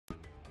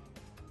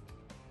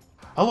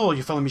Hello,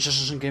 you fellow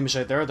musicians and gamers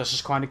out there, this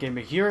is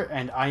Clarinetgamer here,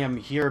 and I am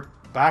here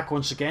back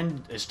once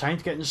again. It's time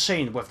to get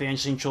insane with the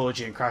Sane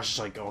Trilogy, and Crash is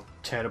like, oh,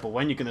 terrible,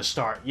 when are you going to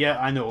start? Yeah,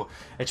 I know.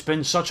 It's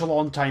been such a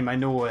long time, I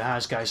know it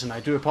has, guys, and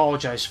I do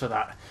apologise for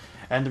that.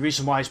 And the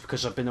reason why is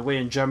because I've been away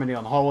in Germany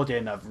on holiday,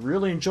 and I've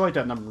really enjoyed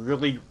it, and I'm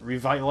really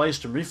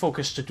revitalised and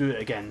refocused to do it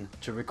again,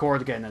 to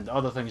record again, and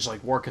other things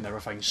like work and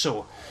everything.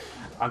 So,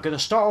 I'm going to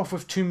start off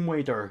with Tomb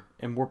Raider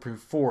in Warproof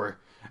 4.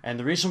 And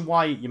the reason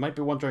why, you might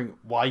be wondering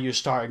why you're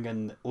starting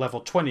in level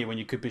 20 when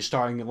you could be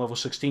starting in level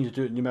 16 to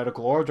do it in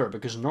numerical order,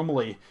 because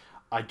normally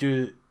I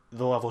do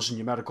the levels in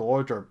numerical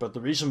order, but the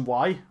reason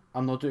why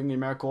I'm not doing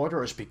numerical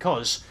order is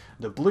because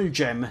the blue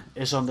gem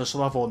is on this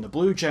level, and the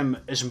blue gem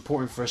is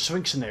important for a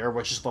Sphinxinator,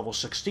 which is level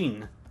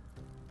 16.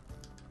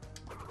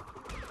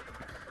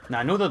 Now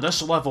I know that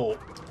this level,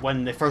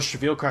 when they first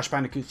revealed Crash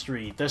Bandicoot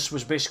 3, this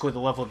was basically the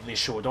level that they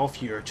showed off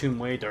here, Tomb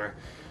Raider.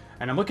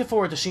 And I'm looking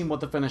forward to seeing what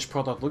the finished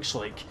product looks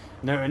like.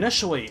 Now,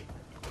 initially,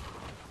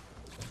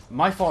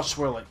 my thoughts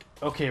were like,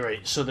 okay,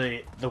 right, so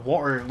the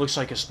water looks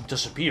like it's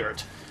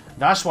disappeared.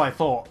 That's what I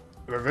thought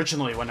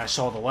originally when I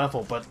saw the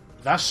level, but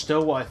that's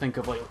still what I think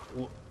of, like,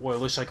 what it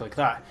looks like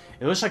that.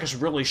 It looks like it's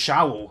really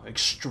shallow,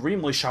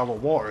 extremely shallow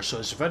water, so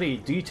it's very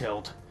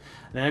detailed.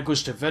 And then it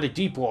goes to very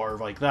deep water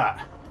like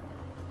that.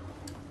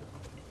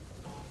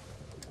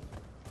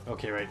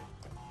 Okay, right.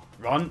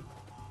 Run.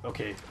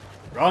 Okay.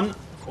 Run.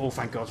 Oh,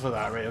 thank God for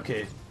that. Right,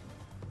 okay.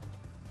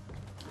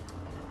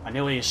 I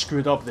nearly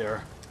screwed up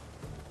there.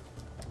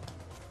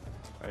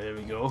 Right, there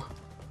we go.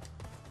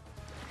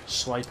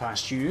 Slide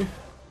past you.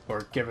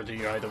 Or give it to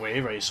you either way.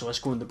 Right, so let's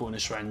go in the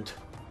bonus round.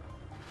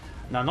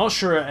 Now, I'm not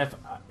sure if...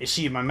 You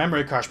see, my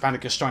memory Crash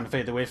Bandicoot is starting to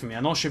fade away from me.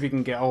 I'm not sure if you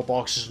can get all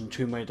boxes in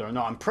Tomb Raider or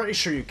not. I'm pretty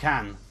sure you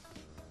can.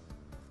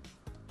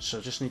 So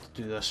I just need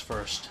to do this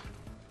first.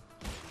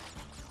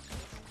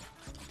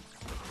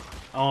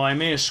 Oh, I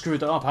may have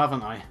screwed it up,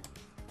 haven't I?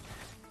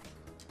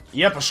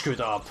 Yep, I screwed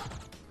it up.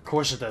 Of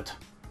course I did.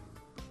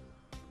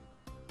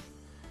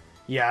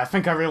 Yeah, I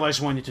think I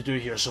realised what I need to do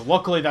here. So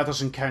luckily that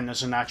doesn't count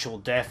as an actual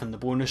death in the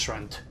bonus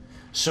round.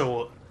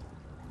 So,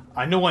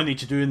 I know what I need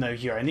to do now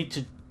here. I need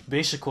to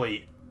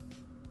basically...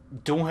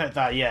 Don't hit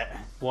that yet.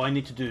 What I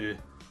need to do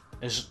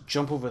is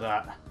jump over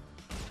that.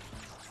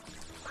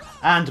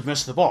 And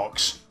miss the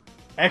box.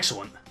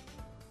 Excellent.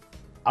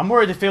 I'm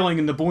already failing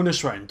in the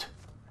bonus round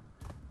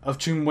of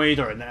Tomb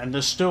Raider, and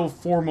there's still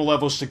 4 more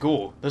levels to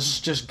go. This is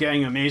just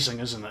getting amazing,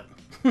 isn't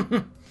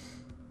it?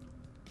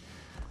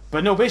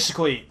 But no,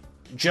 basically,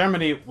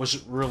 Germany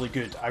was really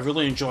good. I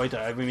really enjoyed it.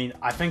 I mean,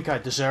 I think I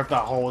deserved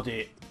that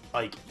holiday.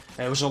 Like,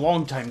 it was a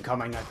long time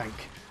coming, I think.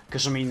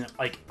 Because, I mean,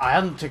 like, I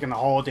hadn't taken a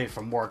holiday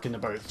from work in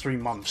about 3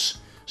 months.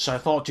 So I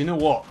thought, you know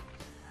what?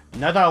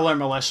 Now that I learned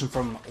my lesson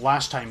from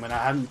last time when I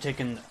hadn't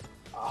taken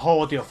a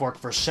holiday off work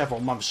for several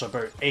months, so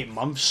about 8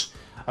 months,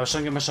 I was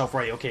thinking to myself,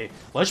 right, okay,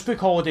 let's book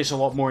holidays a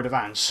lot more in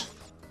advance.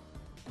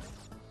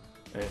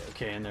 Right,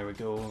 okay, and there we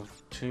go.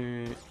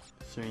 2,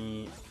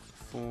 3,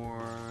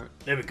 4...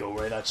 There we go,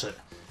 right, that's it.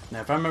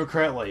 Now, if I remember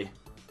correctly,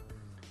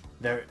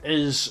 there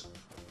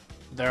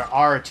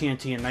are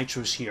TNT and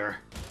Nitros here.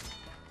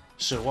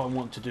 So what I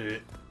want to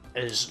do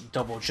is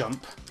double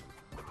jump.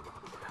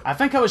 I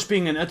think I was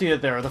being an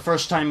idiot there the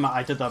first time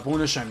I did that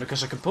bonus round,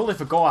 because I completely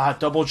forgot I had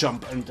double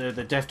jump and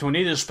the Death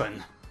Tornado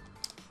Spin.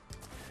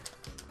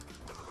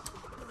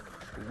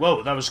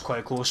 Whoa, that was quite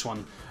a close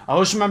one. I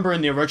always remember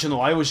in the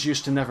original, I always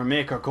used to never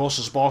make our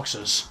closest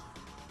boxes.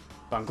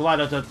 But I'm glad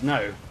I did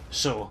now.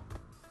 So,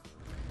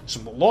 it's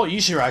a lot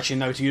easier actually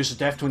now to use the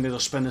Death Tornado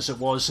Spin as it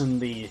was in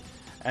the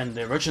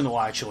original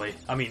actually.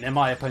 I mean, in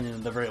my opinion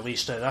at the very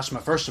least. That's my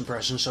first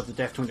impressions of the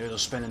Death Tornado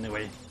Spin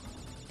anyway.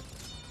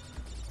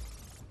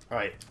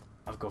 Right,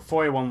 I've got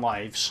 41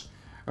 lives.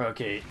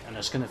 Okay, and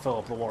it's going to fill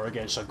up the water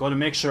again, so I've got to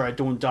make sure I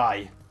don't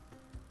die.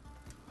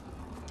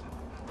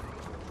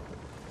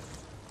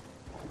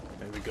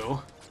 There we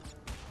go.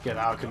 Get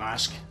the Alchemy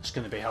Mask. It's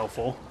going to be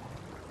helpful.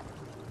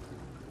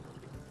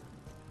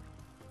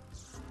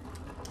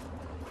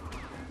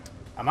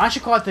 I'm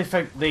actually glad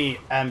they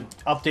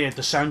updated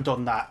the sound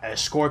on that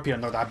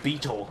Scorpion or that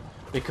Beetle,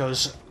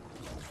 because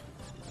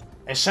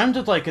it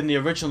sounded like in the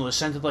original, it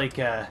sounded like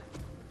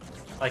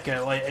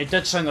it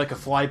did sound like a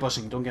fly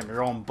buzzing, don't get me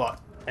wrong, but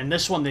in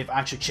this one they've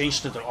actually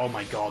changed it. Oh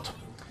my god.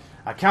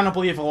 I cannot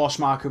believe I lost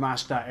my Alchemy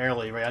Mask that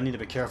early, right? I need to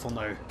be careful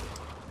now.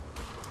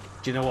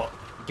 Do you know what?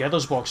 Get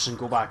those boxes and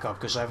go back up,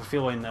 because I have a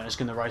feeling that it's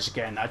going to rise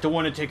again. I don't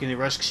want to take any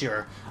risks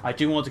here. I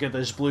do want to get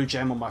this blue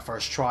gem on my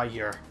first try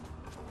here.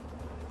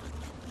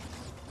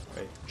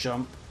 Right,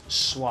 jump,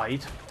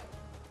 slide.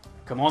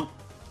 Come on.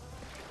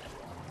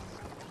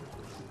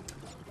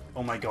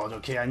 Oh my god,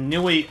 okay, I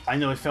nearly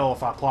fell off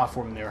that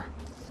platform there.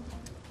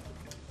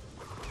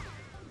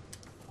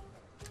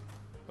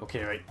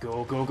 Okay, right,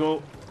 go, go,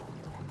 go.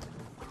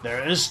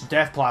 There is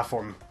death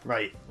platform.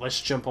 Right,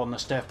 let's jump on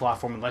this death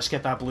platform and let's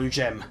get that blue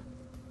gem.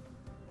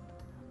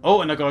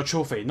 Oh, and I got a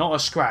trophy. Not a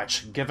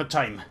scratch. Give it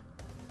time.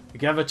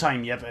 Give it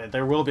time. Yep,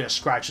 there will be a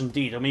scratch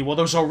indeed. I mean, well,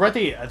 there was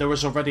already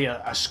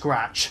a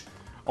scratch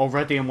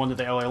already in one of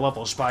the earlier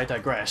levels, but I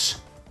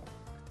digress.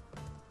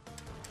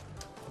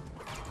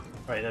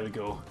 Right, there we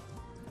go.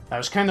 That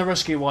was kind of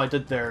risky what I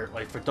did there,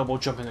 like for double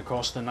jumping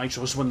across the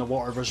nitros when the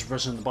water was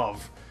risen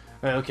above.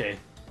 Right, okay.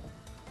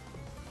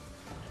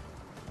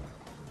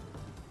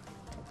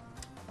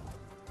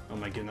 Oh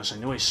my goodness, I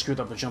know I screwed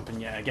up the jumping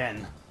yet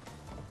again.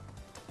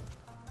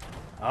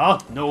 Oh,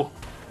 no.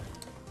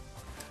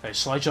 Right,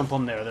 slide jump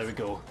on there we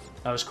go.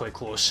 That was quite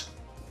close.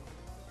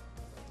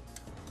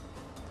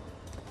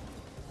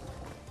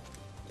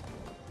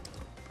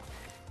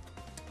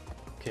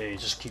 Okay,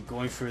 just keep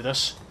going through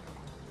this.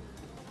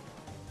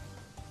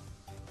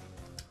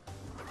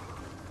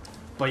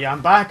 But yeah,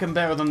 I'm back and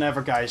better than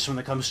ever, guys, when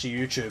it comes to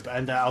YouTube.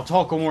 And I'll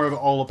talk more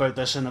all about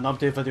this in an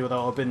update video that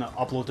will have been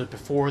uploaded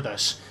before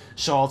this.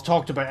 So I've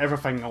talked about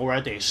everything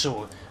already,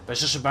 so... But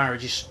it's just a matter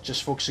of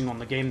just focusing on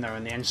the game now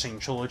and the Sane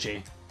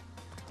Trilogy.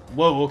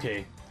 Whoa,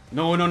 okay.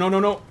 No, no, no, no,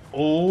 no.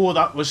 Oh,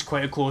 that was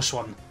quite a close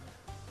one.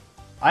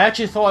 I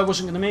actually thought I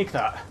wasn't going to make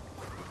that.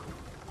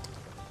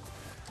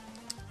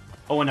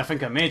 Oh, and I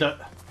think I made it.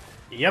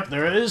 Yep,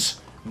 there it is.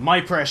 My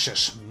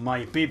precious.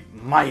 My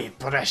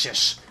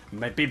precious.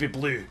 My baby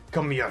blue.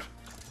 Come here.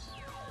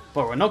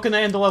 But we're not going to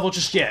end the level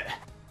just yet.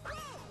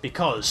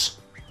 Because,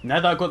 now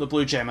that I've got the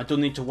blue gem, I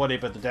don't need to worry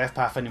about the death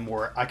path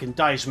anymore. I can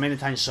die as many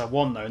times as I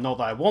want now. Not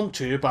that I want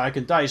to, but I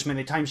can die as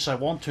many times as I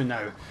want to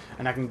now.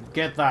 And I can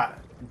get that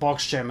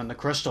box gem and the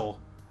crystal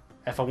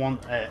if I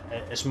want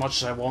as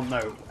much as I want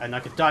now. And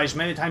I can die as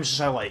many times as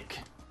I like.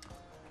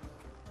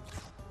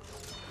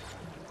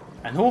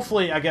 And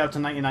hopefully I get up to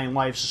 99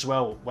 lives as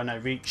well when I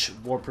reach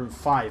Warproof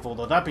 5.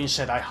 Although that being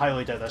said, I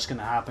highly doubt that's going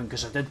to happen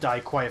because I did die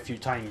quite a few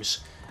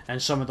times in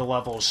some of the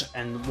levels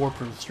in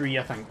Warproof 3,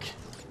 I think.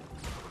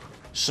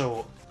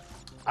 So,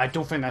 I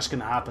don't think that's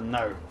going to happen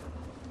now.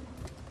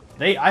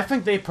 I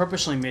think they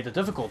purposely made it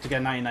difficult to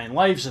get 99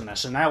 lives in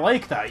this, and I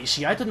like that. You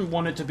see, I didn't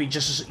want it to be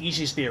just as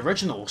easy as the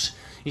originals.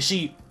 You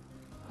see,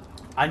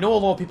 I know a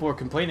lot of people are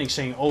complaining,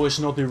 saying, oh, it's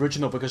not the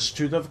original because it's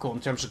too difficult in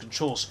terms of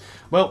controls.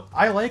 Well,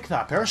 I like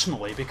that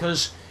personally,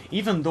 because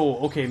even though,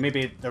 okay,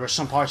 maybe there were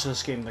some parts of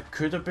this game that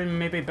could have been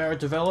maybe better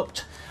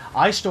developed,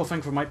 I still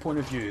think from my point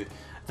of view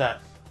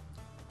that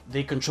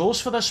the controls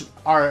for this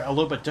are a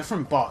little bit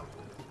different, but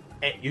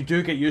you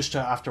do get used to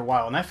it after a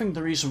while. And I think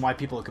the reason why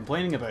people are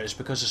complaining about it is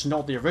because it's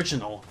not the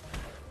original.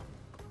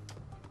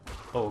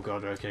 Oh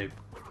god, okay.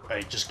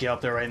 Right, just get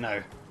up there right now.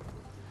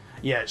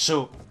 Yeah,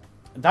 so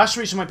that's the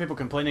reason why people are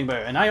complaining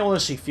about it, and I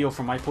honestly feel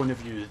from my point of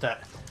view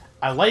that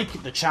I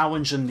like the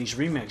challenge in these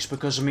remakes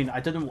because, I mean,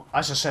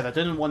 as I said, I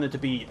didn't want it to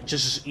be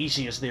just as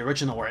easy as the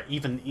original or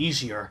even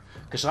easier,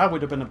 because that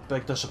would have been a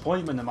big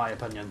disappointment in my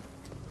opinion.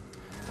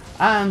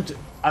 And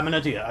I'm an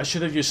idiot, I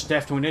should have used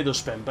Death Tornado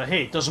Spin, but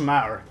hey, it doesn't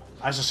matter.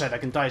 As I said, I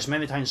can die as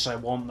many times as I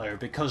want now,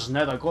 because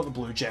now that I've got the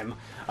blue gem,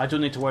 I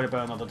don't need to worry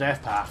about another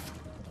death path.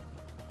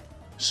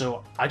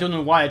 So, I don't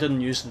know why I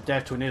didn't use the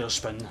Death Tornado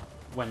Spin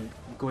when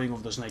going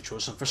over those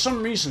nitros, and for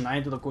some reason I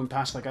ended up going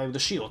past that guy with the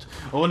shield.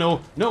 Oh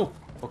no, no!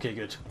 Okay,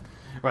 good.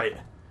 Right.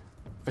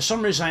 For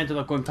some reason I ended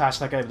up going past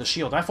that guy with the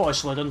shield. I thought I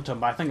slid into him,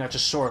 but I think I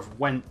just sort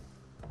of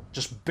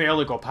just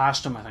barely got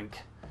past him, I think.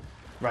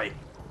 Right.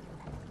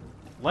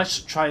 Let's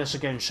try this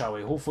again, shall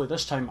we? Hopefully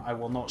this time I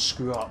will not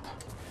screw up.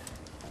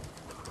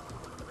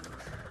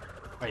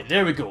 Right,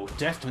 there we go.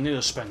 Death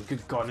Tornado Spin.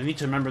 Good god, I need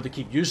to remember to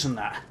keep using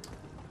that.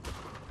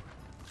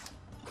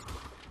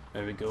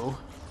 There we go.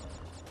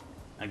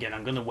 Again,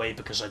 I'm going to wait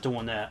because I don't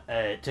want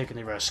to take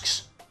any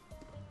risks.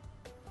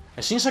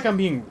 It seems like I'm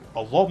being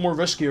a lot more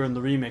riskier in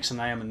the remakes than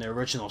I am in the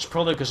originals.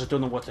 Probably because I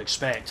don't know what to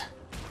expect.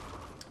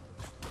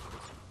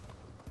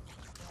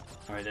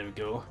 Alright, there we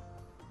go.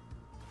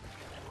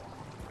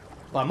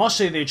 Well, I must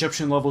say the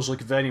Egyptian levels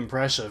look very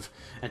impressive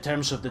in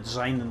terms of the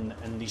design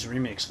in these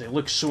remakes. They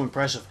look so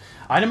impressive.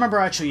 I remember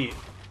actually,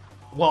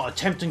 well,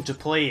 attempting to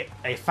play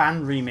a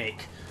fan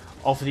remake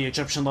of the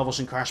Egyptian levels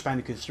in Crash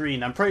Bandicoot 3,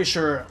 and I'm pretty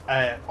sure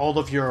all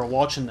of you are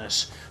watching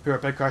this who are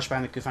big Crash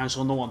Bandicoot fans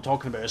will know what I'm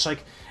talking about.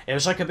 It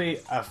was like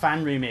a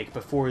fan remake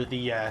before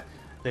the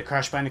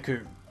Crash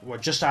Bandicoot, or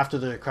just after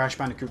the Crash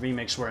Bandicoot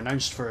remakes were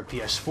announced for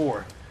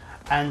PS4.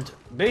 And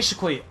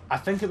basically, I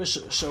think it was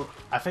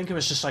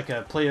just like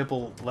a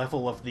playable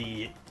level of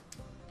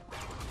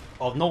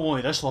not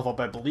only this level,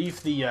 but I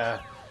believe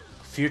the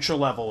future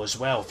level as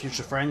well,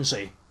 Future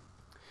Frenzy.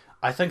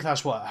 I think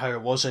that's how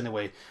it was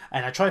anyway.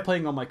 And I tried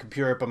playing on my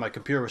computer, but my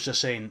computer was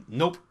just saying,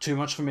 nope, too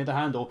much for me to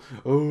handle.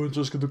 Oh, it's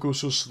just gonna go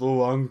so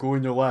slow, I'm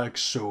going to lag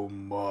so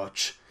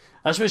much.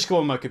 That's basically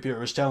what my computer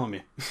was telling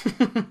me.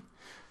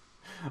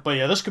 But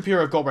yeah, this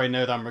computer I've got right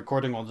now that I'm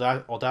recording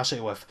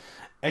Audacity with,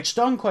 it's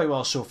done quite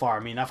well so far. I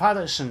mean, I've had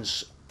it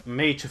since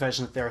May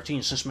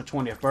 2013, since my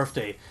 20th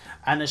birthday.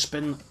 And it's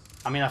been,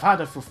 I mean, I've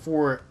had it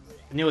for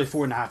nearly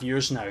 4.5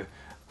 years now.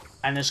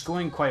 And it's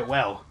going quite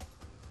well.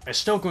 It's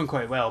still going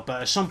quite well,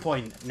 but at some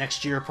point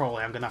next year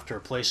probably I'm going to have to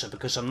replace it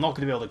because I'm not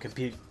going to be able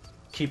to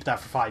keep that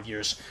for 5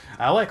 years.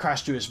 I'll let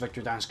Crash do his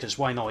victory dance because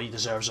why not, he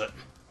deserves it.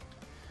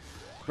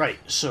 Right,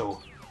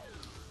 so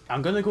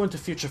I'm going to go into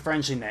Future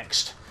Frenzy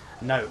next.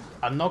 Now,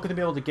 I'm not going to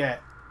be able to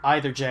get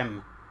either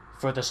gem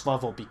for this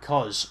level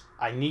because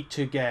I need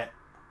to get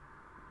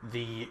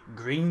the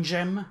green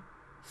gem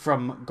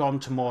from Gone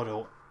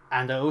Tomorrow,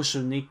 and I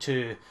also need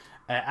to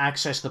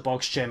access the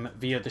box gem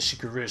via the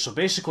secret route. So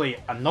basically,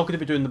 I'm not going to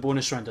be doing the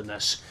bonus round in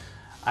this,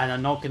 and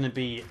I'm not going to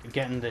be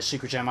getting the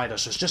secret gem either,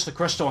 so it's just the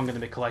crystal I'm going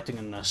to be collecting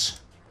in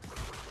this.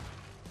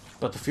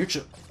 But the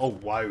future... oh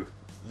wow.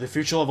 The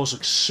future levels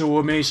look so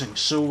amazing,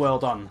 so well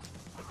done.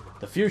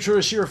 The future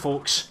is here,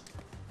 folks.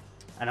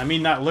 And I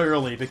mean that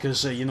literally,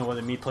 because, you know,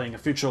 me playing a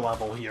future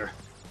level here.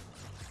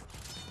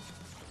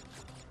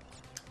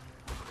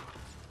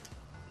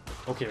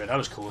 Okay, right, that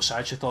was close. I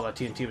actually thought that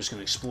TNT was going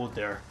to explode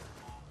there.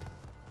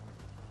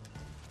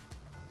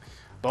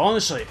 But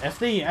honestly, if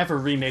they ever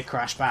remake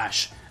Crash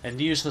Bash and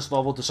they use this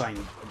level design,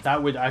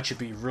 that would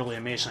actually be really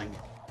amazing.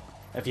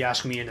 If you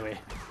ask me anyway.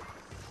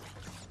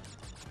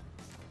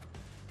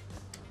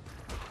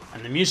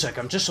 And the music,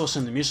 I'm just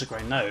listening to the music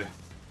right now. It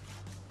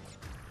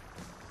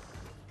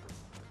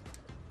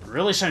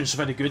really sounds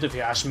very good if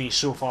you ask me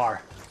so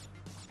far.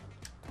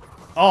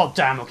 Oh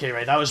damn, okay,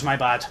 right, that was my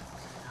bad.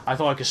 I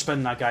thought I could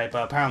spin that guy,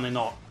 but apparently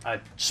not. I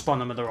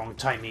spun him at the wrong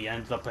time, he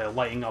ended up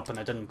lighting up and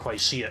I didn't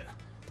quite see it.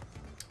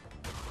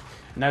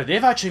 Now,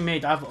 they've actually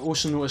made, I've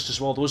also noticed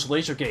as well, those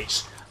laser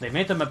gates, they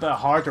made them a bit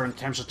harder in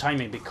terms of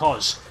timing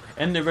because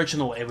in the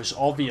original it was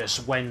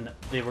obvious when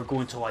they were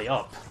going to light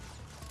up.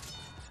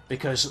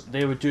 Because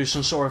they would do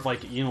some sort of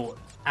like, you know,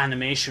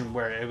 animation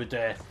where it would,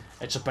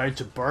 it's about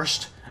to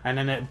burst and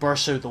then it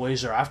bursts out the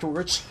laser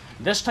afterwards.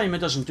 This time it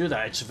doesn't do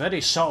that, it's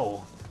very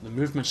subtle, the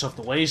movements of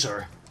the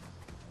laser.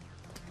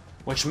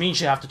 Which means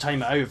you have to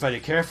time it out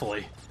very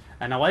carefully.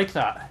 And I like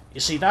that.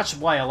 You see, that's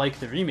why I like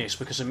the remakes,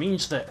 because it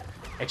means that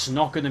it's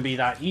not going to be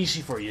that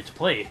easy for you to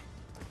play.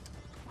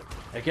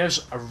 It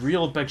gives a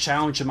real big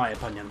challenge in my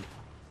opinion.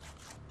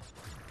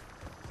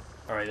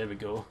 Alright, there we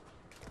go.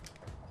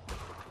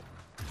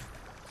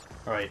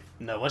 Alright,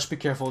 now let's be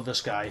careful of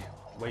this guy.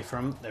 Away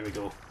from him, there we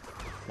go.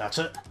 That's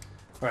it.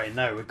 Right,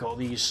 now we've got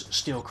these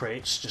steel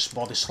crates, just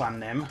body slam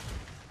them.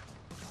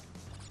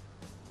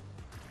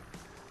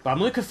 But I'm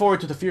looking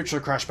forward to the future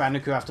of Crash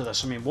Bandicoot after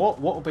this. I mean,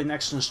 what will be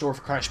next in store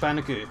for Crash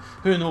Bandicoot?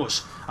 Who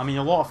knows? I mean,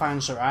 a lot of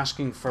fans are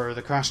asking for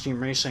the Crash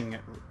Team Racing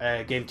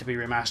game to be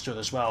remastered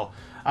as well.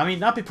 I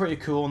mean, that'd be pretty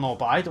cool and all,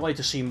 but I'd like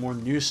to see more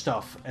new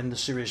stuff in the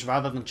series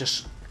rather than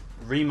just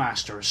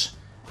remasters,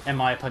 in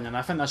my opinion.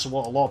 I think that's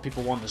what a lot of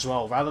people want as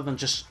well. Rather than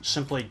just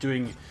simply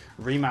doing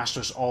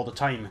remasters all the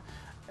time,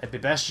 it'd be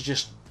best to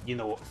just, you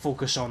know,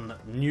 focus on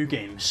new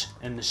games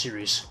in the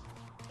series.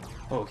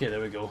 Oh, okay, there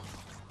we go.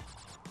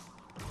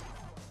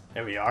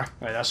 There we are.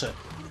 Right, that's it.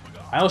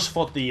 I also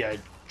thought the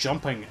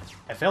jumping...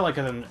 I felt like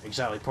I didn't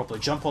exactly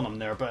properly jump on them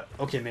there, but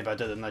okay, maybe I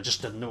did and I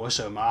just didn't notice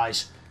it with my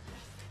eyes.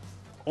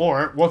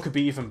 Or, what could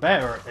be even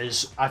better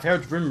is, I've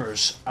heard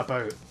rumours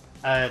about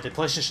the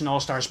PlayStation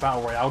All-Stars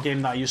Battle Royale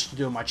game that I used to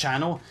do on my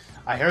channel.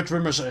 I heard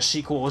rumours that a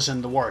sequel is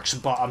in the works,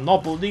 but I'm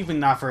not believing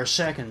that for a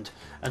second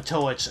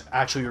until it's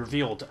actually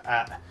revealed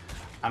at...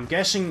 I'm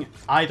guessing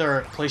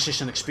either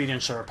PlayStation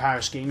Experience or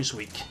Paris Games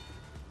Week.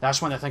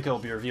 That's when I think it'll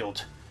be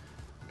revealed.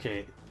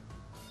 Okay.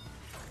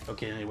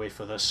 Okay, anyway,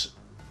 for this.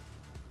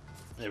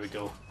 There we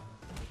go.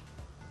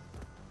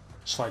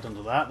 Slide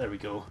under that, there we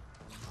go.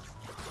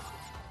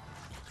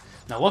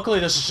 Now,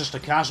 luckily this is just a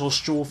casual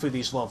stroll through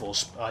these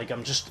levels. Like,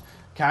 I'm just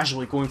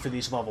casually going through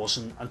these levels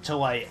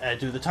until I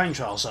do the time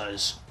trials, that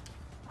is.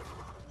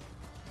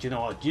 Do you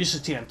know what? Use the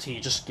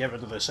TNT, just get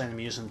rid of this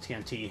enemy using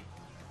TNT.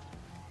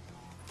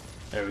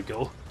 There we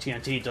go.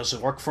 TNT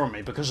doesn't work for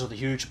me because of the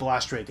huge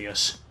blast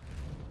radius.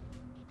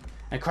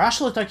 And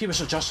Crash looked like he was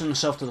adjusting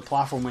himself to the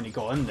platform when he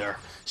got in there.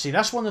 See,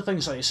 that's one of the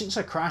things, like, it seems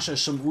like Crash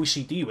has some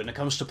OCD when it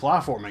comes to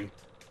platforming.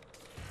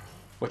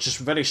 Which is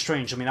very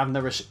strange. I mean, I've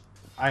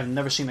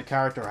never seen a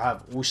character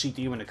have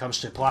OCD when it comes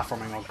to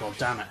platforming. Oh, god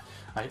damn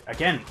it.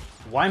 Again,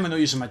 why am I not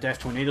using my Death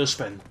Tornado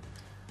Spin?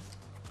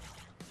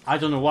 I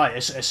don't know why.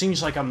 It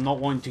seems like I'm not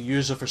wanting to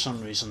use it for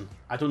some reason.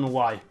 I don't know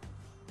why.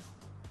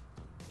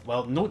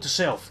 Well, note to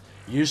self.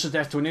 Use the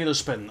Death Tornado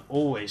Spin,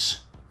 always.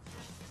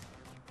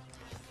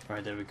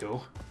 Right, there we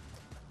go.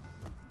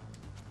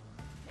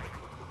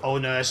 Oh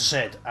no, as I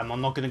said, I'm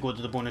not going to go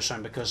to the bonus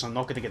round because I'm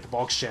not going to get the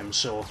box gem,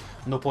 so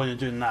no point in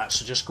doing that.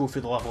 So just go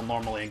through the level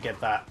normally and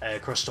get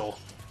that crystal.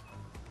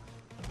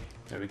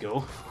 There we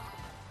go.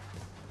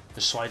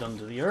 Just slide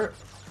under the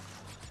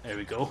earth. There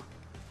we go.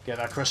 Get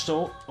that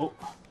crystal. Oh.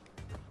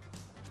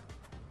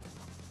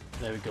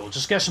 There we go.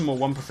 Just get some more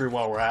Wumpa through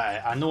while we're at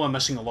it. I know I'm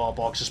missing a lot of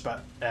boxes,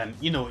 but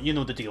you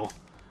know the deal.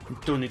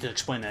 Don't need to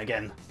explain it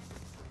again.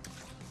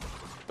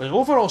 But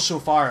overall, so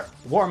far,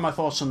 what are my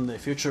thoughts on the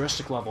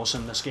futuristic levels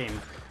in this game?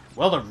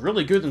 Well, they're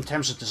really good in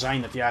terms of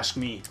design, if you ask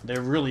me. They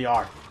really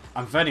are.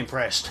 I'm very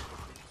impressed.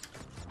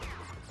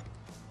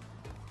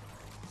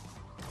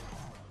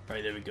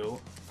 Right, there we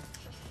go.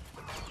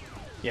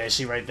 Yeah, you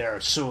see right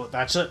there. So,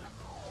 that's it.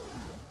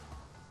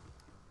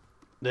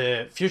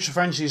 The Future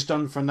Frenzy is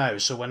done for now,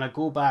 so when I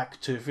go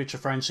back to Future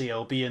Frenzy,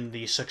 I'll be in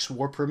the 6th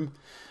Warp Room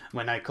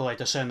when I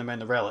collect a certain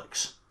amount of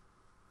relics.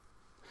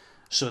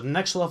 So the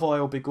next level I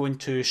will be going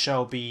to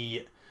shall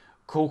be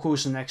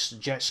Coco's next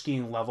jet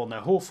skiing level.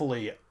 Now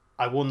hopefully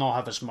I will not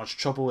have as much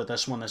trouble with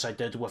this one as I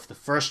did with the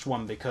first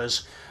one,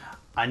 because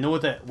I know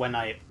that when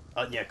I...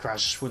 yeah,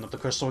 Crash is throwing up the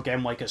crystal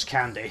again like it's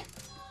candy.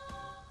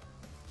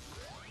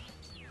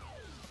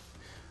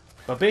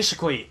 But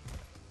basically,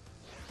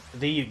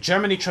 the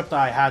Germany trip that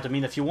I had, I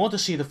mean, if you want to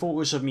see the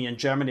photos of me in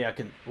Germany, I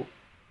can... Oh.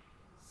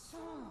 So,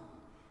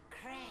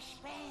 Crash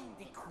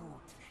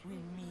Bandicoot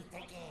will meet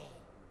again.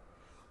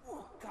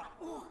 Uka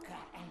Uka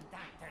and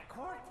Dr.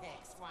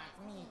 Cortex want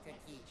me to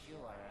teach you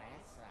a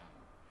lesson.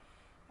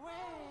 Well,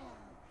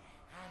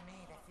 I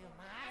made a few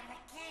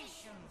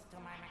modifications to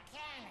my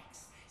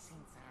mechanics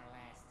since our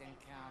last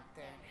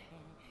encounter.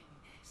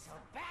 So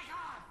back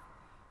off,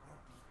 or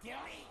be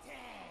deleted.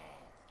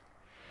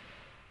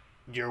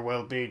 You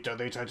will be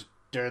deleted,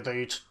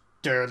 delete,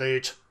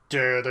 delete,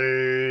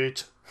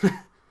 delete.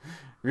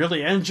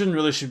 Really, Engine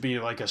really should be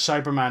like a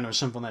Cyberman or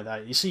something like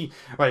that. You see,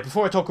 right,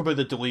 before I talk about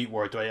the delete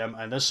word, right,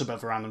 and this is a bit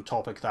of a random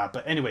topic that,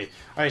 but anyway,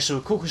 alright, so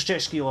Coco's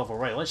jet ski level,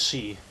 right, let's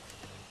see.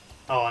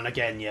 Oh, and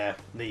again, yeah,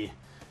 do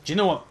you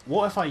know what?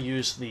 What if I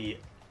use the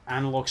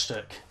analog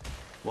stick?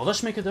 Will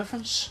this make a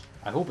difference?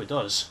 I hope it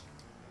does.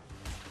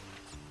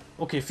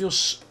 Okay, it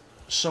feels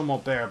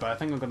somewhat better, but I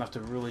think I'm going to have to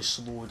really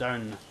slow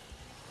down.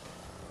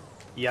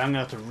 Yeah, I'm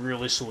going to have to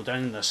really slow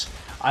down this.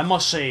 I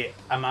must say,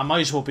 I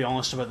might as well be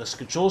honest about this.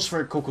 Controls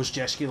for Coco's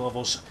jet ski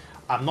levels,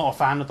 I'm not a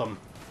fan of them.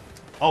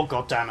 Oh,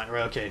 god damn it,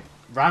 right, okay.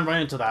 Ran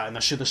right into that and I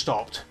should have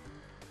stopped.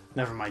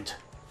 Never mind.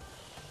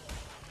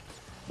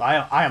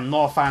 But I am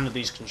not a fan of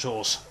these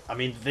controls. I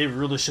mean, they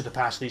really should have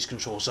passed these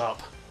controls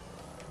up.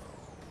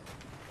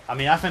 I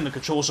mean, I think the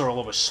controls are a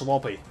little bit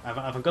sloppy, if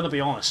I'm going to be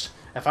honest.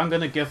 If I'm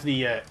going to give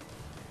the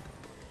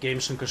game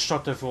some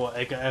constructive...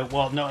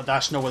 well, no,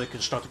 that's not really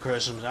constructive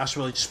criticism, that's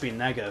really just being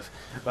negative.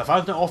 But if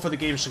I'm going to offer the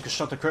game some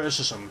constructive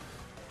criticism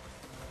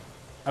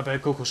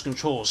about Coco's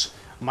controls,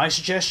 my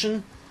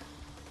suggestion,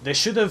 they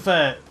should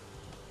have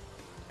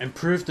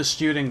improved the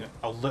steering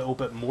a little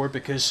bit more,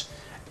 because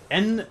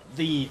in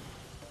the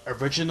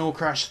original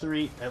Crash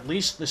 3, at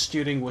least the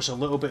steering was a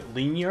little bit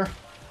linear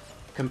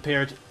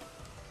compared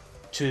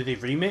to the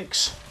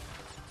remakes.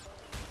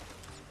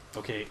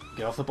 Okay,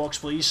 get off the box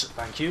please,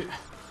 thank you.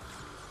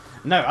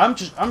 Now,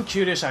 I'm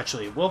curious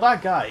actually, will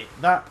that guy,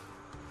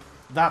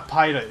 that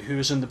pirate who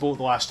was in the boat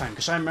the last time,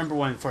 because I remember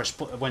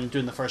when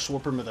doing the first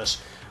warp room of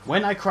this,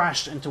 when I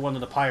crashed into one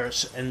of the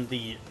pirates in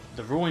the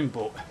rowing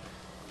boat,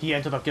 he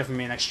ended up giving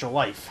me an extra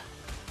life.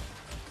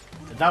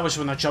 That was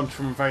when I jumped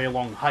from a very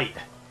long height.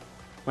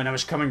 When I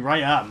was coming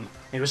right at him,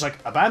 he was like,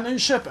 abandon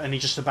ship, and he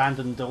just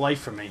abandoned the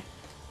life for me.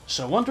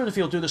 So I wonder if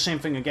he'll do the same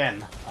thing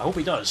again. I hope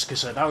he does,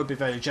 because that would be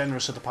very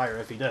generous of the pirate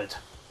if he did.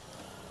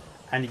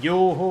 And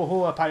yo ho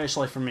ho, a pirate's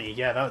life for me.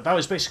 Yeah, that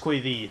was basically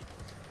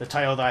the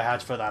title that I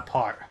had for that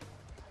part.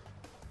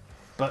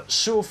 But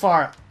so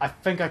far, I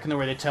think I can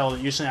already tell that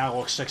using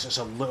analog sticks is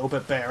a little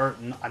bit better.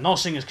 I'm not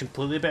saying it's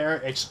completely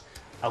better, it's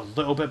a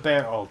little bit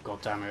better. Oh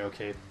god damn it,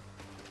 okay.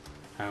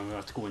 I'm gonna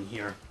have to go in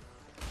here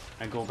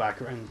and go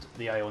back around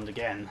the island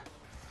again.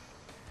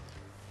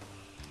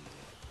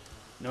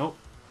 No.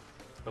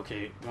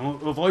 Okay, no,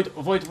 avoid.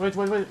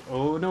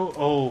 Oh no,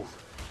 oh.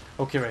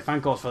 Okay, right,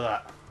 thank god for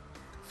that.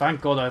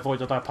 Thank god I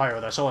avoided that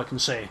pirate, that's all I can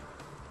say.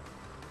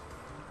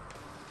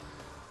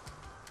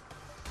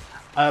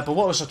 But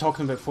what was I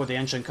talking about before the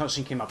engine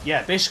cutscene came up?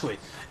 Yeah, basically,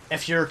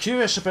 if you're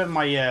curious about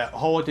my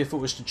holiday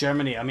photos to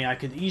Germany, I mean, I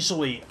could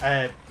easily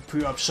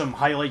put up some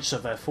highlights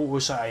of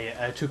photos that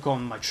I took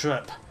on my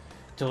trip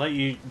to let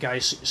you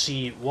guys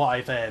see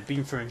what I've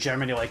been through in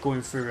Germany, like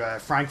going through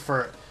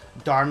Frankfurt,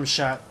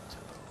 Darmstadt,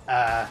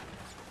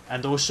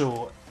 and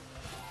also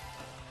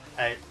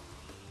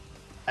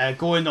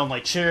going on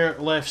like chair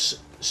lifts,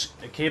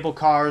 cable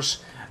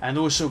cars, and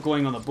also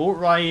going on a boat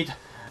ride,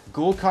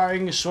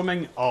 go-karting,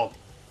 swimming. Oh,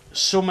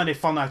 so many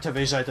fun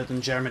activities I did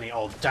in Germany.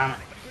 Oh, damn it.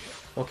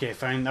 Okay,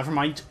 fine, never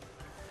mind.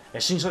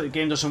 It seems like the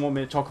game doesn't want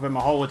me to talk about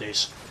my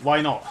holidays.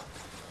 Why not?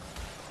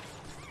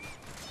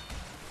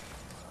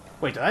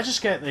 Wait, did I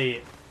just get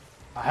the...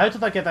 How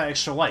did I get that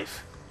extra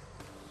life?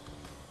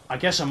 I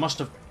guess I must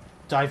have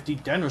dived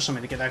deep down or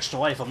something to get extra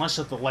life, unless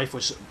if the life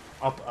was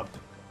up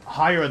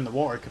higher in the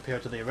water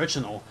compared to the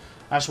original.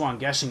 That's what I'm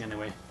guessing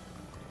anyway.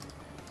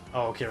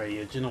 Oh, okay, right,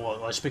 yeah, do you know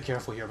what, let's be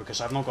careful here, because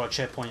I've not got a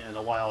checkpoint in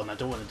a while and I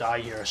don't want to die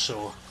here,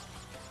 so...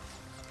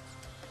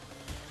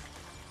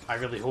 I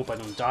really hope I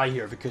don't die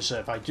here, because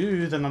if I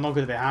do, then I'm not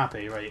going to be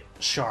happy. Right,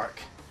 shark.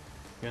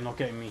 You're not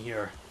getting me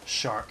here.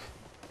 Shark.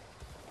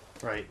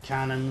 Right,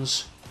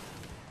 cannons.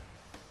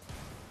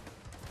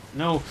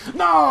 No.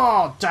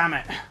 No! Damn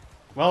it!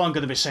 Well, I'm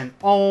going to be sent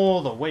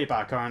all the way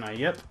back, aren't I?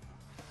 Yep.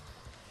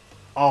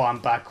 Oh, I'm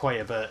back quite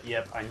a bit.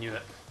 Yep, I knew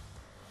it.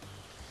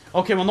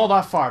 Okay, well, not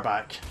that far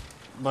back.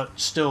 But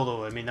still,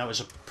 though, I mean, that was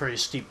a pretty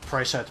steep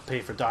price I had to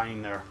pay for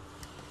dying there.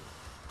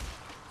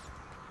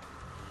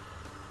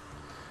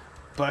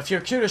 But if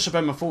you're curious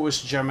about my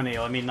photos to Germany,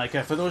 I mean, like,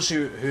 for those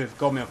who have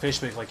got me on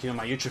Facebook, like, you know,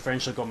 my YouTube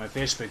friends who got me on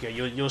Facebook,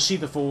 you'll see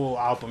the photo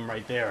album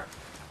right there,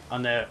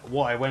 and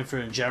what I went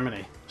through in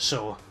Germany.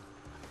 So,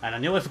 and I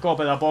nearly forgot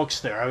about that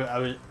box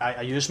there.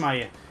 I used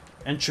my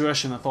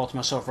intuition and thought to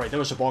myself, right, there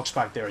was a box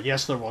back there.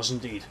 Yes, there was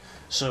indeed.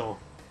 So,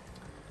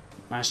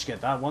 Managed to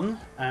get that one,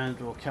 and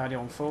we'll carry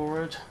on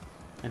forward.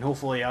 And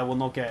hopefully I will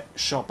not get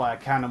shot by a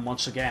cannon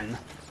once again.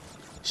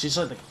 Seems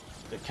like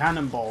the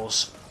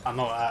cannonballs... I'm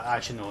not...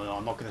 actually, no,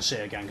 I'm not going to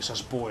say it again, because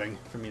that's boring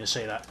for me to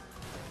say that.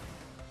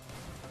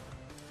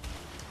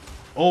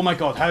 Oh my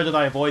god, how did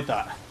I avoid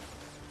that?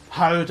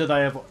 How did I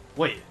avoid...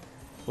 Wait,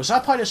 was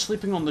that pirate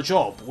sleeping on the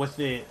job with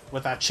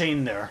that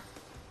chain there?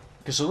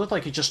 Because it looked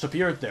like he just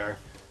appeared there.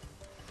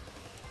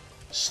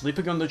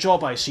 Sleeping on the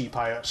job, I see,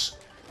 pirates.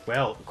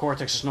 Well,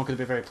 Cortex is not going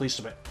to be very pleased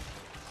with it.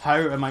 How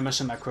am I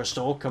missing that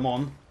crystal? Come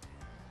on.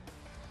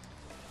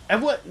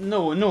 And what?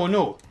 No, no,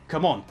 no.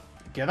 Come on.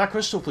 Get that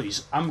crystal,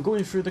 please. I'm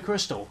going through the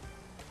crystal.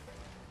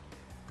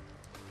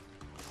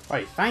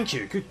 Right, thank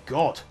you. Good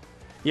God.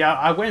 Yeah,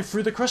 I went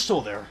through the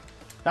crystal there.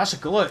 That's a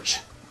glitch.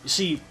 You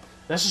see,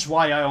 this is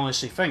why I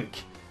honestly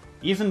think,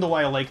 even though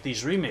I like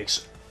these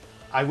remakes,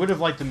 I would have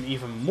liked them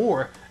even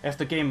more if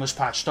the game was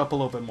patched up a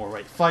little bit more.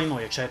 Right,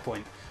 finally a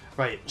checkpoint.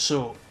 Right,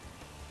 so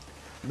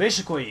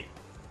basically,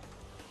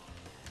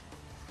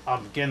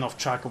 I'm getting off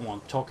track of what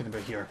I'm talking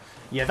about here.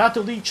 Yeah, that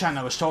delete chant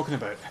I was talking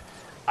about.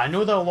 I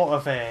know that a lot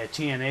of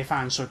TNA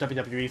fans or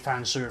WWE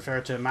fans who refer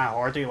to Matt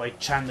Hardy like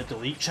chant the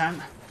delete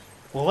chant.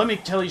 Well, let me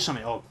tell you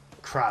something. Oh,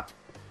 crap.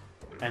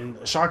 And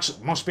Sharks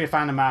must be a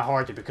fan of Matt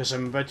Hardy because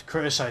I'm about to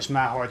criticise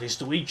Matt Hardy's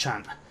delete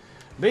chant.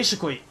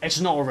 Basically, it's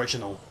not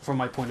original from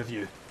my point of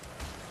view.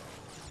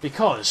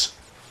 Because,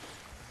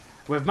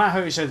 with Matt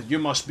Hardy said, "You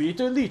must be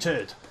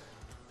deleted."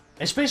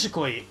 It's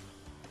basically...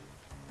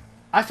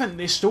 I think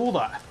they stole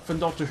that from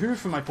Doctor Who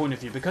from my point of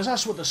view, because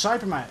that's what the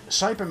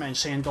Cybermen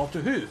say in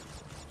Doctor Who.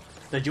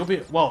 That you'll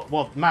be...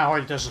 Well, Matt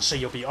Hardy doesn't say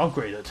you'll be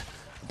upgraded,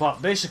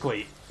 but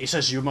basically, he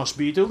says you must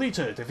be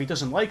deleted if he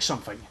doesn't like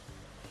something.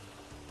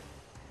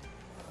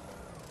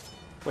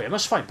 Wait, I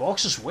missed 5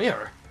 boxes?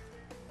 Where?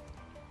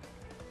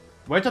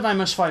 Where did I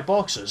miss 5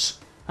 boxes?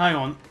 Hang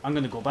on, I'm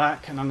going to go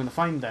back and I'm going to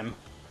find them.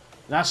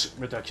 That's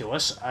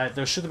ridiculous.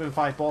 There should have been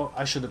 5 boxes.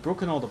 I should have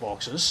broken all the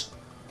boxes.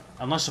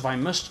 Unless if I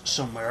missed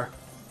somewhere.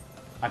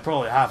 I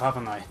probably have,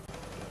 haven't I?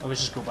 Let me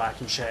just go back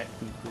and check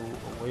and go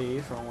away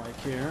from like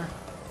here.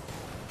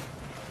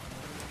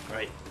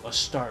 Right, let's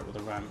start with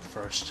the ramp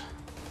first.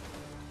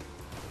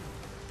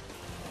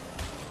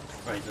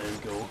 Right, there we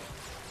go.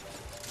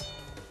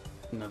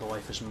 Another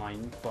life is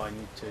mine, but I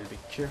need to be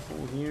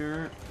careful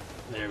here.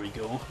 There we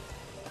go.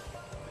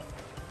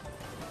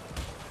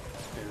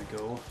 There we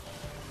go.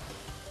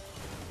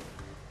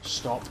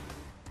 Stop.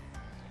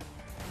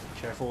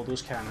 Careful of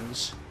those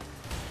cannons.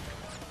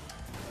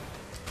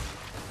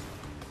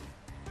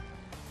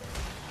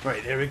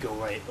 Right, there we go,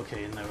 right,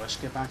 okay, now let's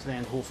get back to the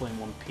end, hopefully in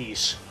one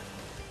piece.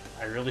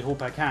 I really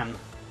hope I can.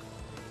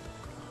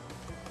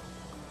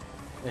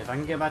 If I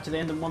can get back to the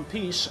end in one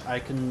piece,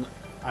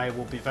 I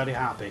will be very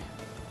happy.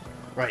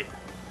 Right.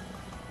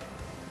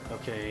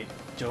 Okay,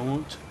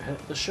 don't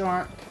hit the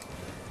shark.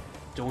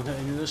 Don't hit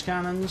any of those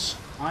cannons,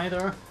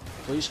 either.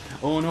 Please.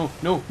 Oh no,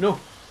 no, no!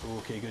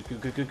 Okay, good,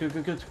 good, good, good, good,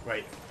 good, good.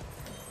 Right.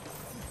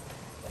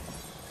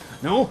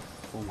 No!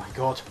 Oh my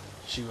god.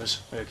 She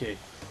was... Okay.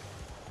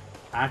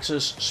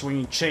 Axes,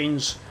 swinging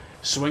chains,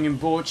 swinging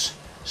boats,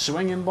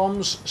 swinging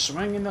bombs,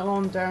 swinging it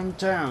on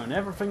downtown,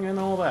 everything and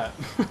all that.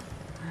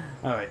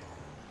 Alright.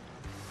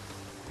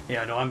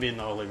 Yeah, no, I'm being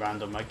totally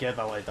random. I get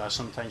that like that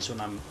sometimes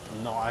when I'm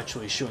not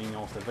actually showing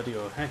off the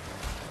video. Hey,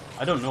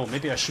 I don't know,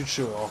 maybe I should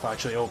show it off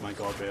actually. Oh my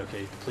god, right,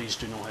 okay. Please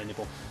do not hit any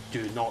bombs.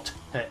 Do not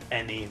hit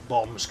any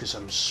bombs, because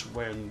I'm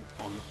swearing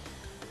on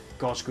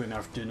God's green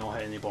earth, do not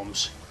hit any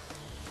bombs.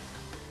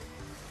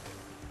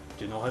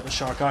 Do not hit the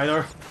shark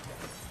either.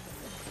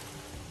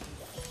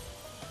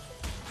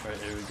 Right,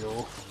 there we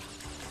go.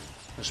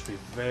 Let's be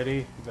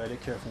very, very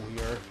careful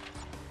here.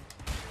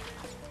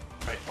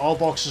 Right, all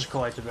boxes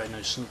collected right now,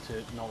 just need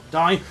to not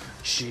die.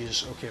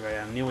 Jeez, okay, right,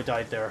 I nearly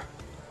died there.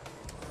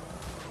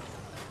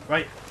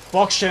 Right,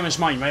 box gem is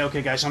mine, right,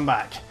 okay guys, I'm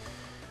back.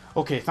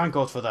 Okay, thank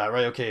God for that,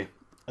 right, okay.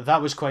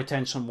 That was quite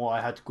tense on what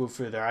I had to go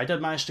through there. I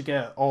did manage to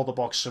get all the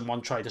boxes in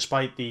one try,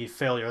 despite the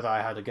failure that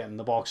I had to get in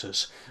the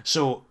boxes.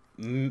 So,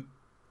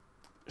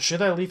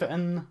 should I leave it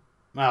in?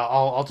 Well,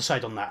 I'll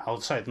decide on that. I'll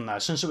decide on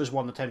that. Since it was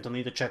one attempt, I'll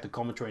need to check the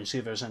commentary and see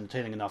if it was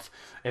entertaining enough.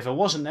 If it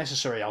wasn't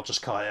necessary, I'll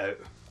just cut it out.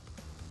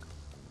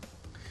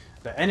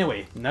 But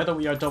anyway, now that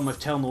we are done with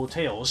Tell No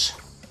Tales,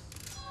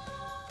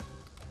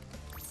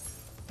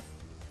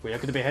 we are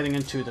going to be heading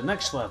into the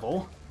next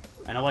level.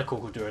 And I like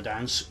Coco do her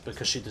dance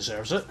because she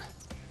deserves it.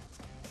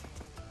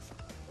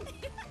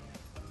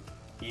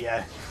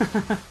 Yeah.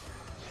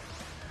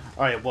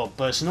 Alright, well,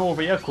 but it's not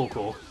over yet,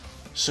 Coco.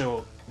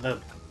 So,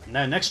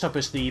 now next up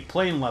is the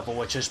plane level,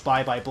 which is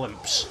Bye Bye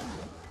Blimps.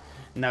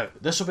 Now,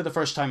 this will be the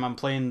first time I'm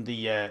playing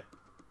the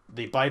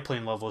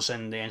biplane levels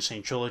in the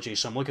Sane Trilogy,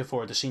 so I'm looking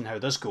forward to seeing how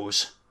this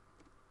goes.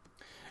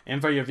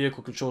 Enter your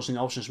vehicle controls in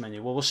the options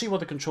menu. Well, we'll see what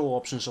the control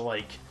options are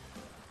like.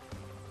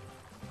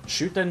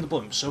 Shoot down the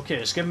blimps. Okay,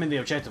 it's giving me the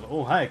objective.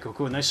 Oh, hi,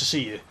 Coco. Nice to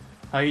see you.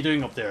 How are you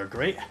doing up there?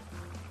 Great.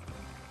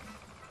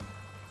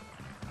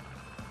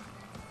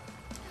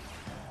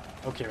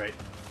 Okay, right.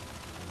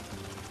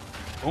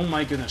 Oh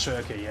my goodness. Right,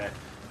 okay, yeah.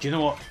 Do you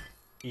know what?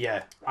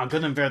 Yeah, I'm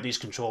going to invert these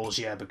controls,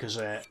 yeah, because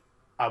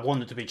I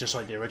want it to be just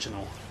like the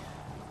original.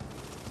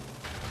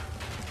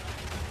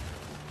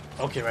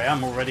 Okay, right,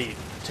 I'm already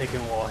taking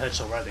a lot of hits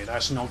already.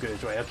 That's not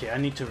good. Right, okay, I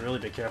need to really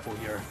be careful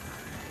here.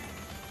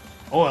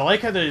 Oh, I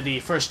like how the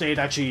first aid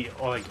actually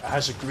like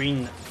has a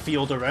green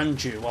field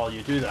around you while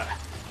you do that.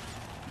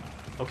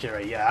 Okay,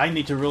 right, yeah, I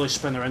need to really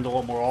spin around a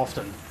lot more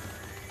often.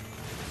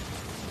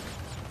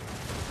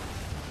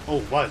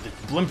 Oh, wow, the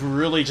blimp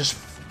really just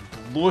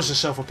blows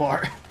itself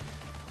apart.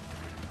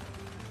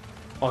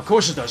 Well, of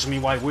course it does. I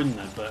mean, why wouldn't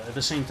it? But at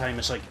the same time,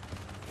 it's like,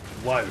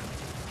 wow.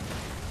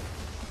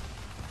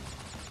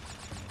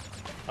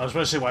 I was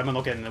about to say, why am I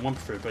not getting the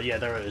one-per-foot? But yeah,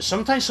 there it is.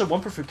 Sometimes the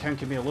one-per-foot count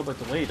can be a little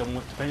bit delayed,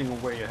 depending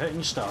on where you're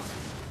hitting stuff.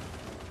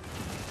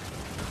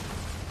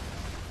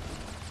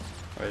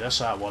 Alright, that's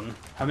that one.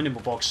 How many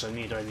more boxes I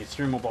need? I need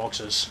 3 more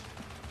boxes.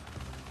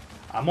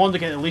 I'm wanting to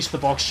get at least the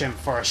box gem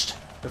first,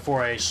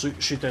 before I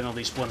shoot down all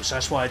these blimps.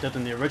 That's what I did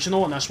in the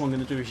original, and that's what I'm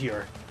going to do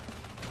here.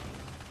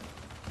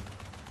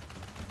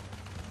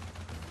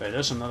 Right,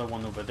 there's another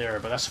one over there,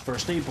 but that's the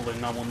first aid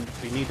balloon. I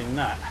won't be needing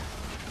that.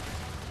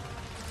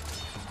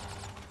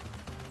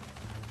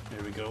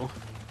 There we go.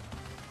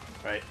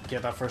 Right,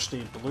 get that first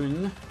aid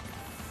balloon.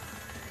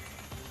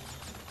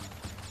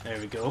 There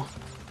we go.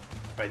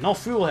 Right, not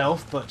full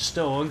health, but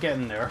still, I'm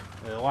getting there.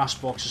 The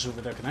last box is over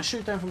there. Can I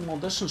shoot down from a long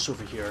distance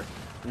over here?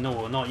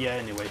 No, not yet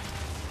anyway.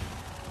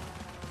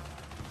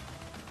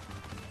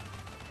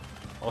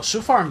 Well,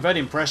 so far I'm very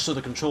impressed with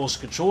the controls.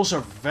 The controls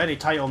are very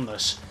tight on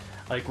this.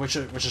 Like, which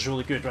is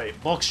really good. Right,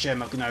 box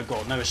gem I've now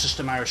got. Now it's just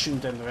a matter of shooting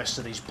down the rest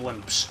of these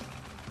blimps.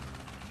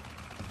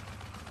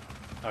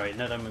 Alright,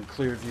 now that I'm in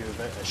clear view of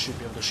it, I should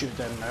be able to shoot it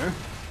down now.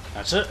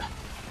 That's it.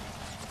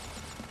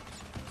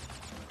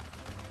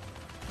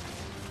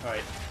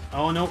 Alright.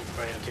 Oh no.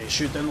 Right, okay,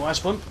 shoot down the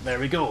last blimp. There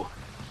we go.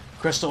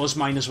 Crystal is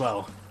mine as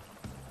well.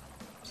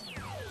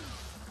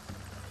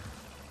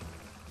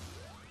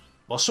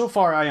 Well, so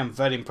far I am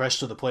very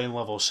impressed with the playing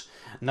levels.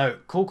 Now,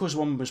 Coco's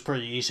one was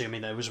pretty easy. I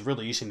mean, it was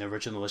really easy in the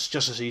original. It's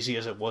just as easy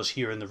as it was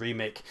here in the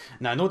remake.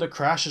 Now, I know that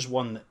Crash's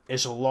one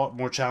is a lot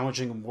more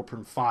challenging in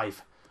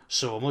 1.5,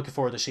 so I'm looking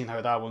forward to seeing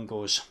how that one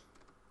goes.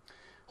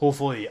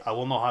 Hopefully, I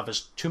will not have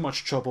too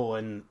much trouble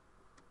in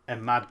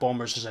Mad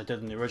Bombers as I did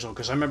in the original,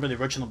 because I remember the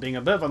original being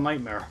a bit of a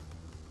nightmare,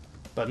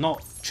 but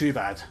not too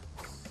bad.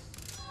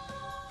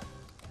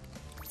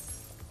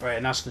 Right,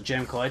 and that's the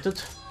gem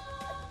collected.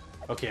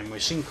 Okay, and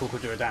we've seen Coco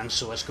do a dance,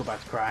 so let's go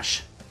back to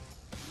Crash.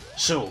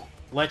 So,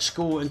 let's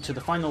go into the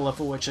final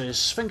level, which is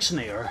Sphinx in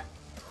the Air.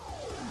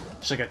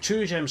 So I got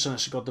 2 gems in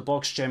this. We got the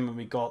box gem and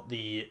we got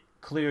the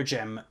clear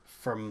gem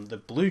from the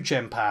blue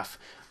gem path.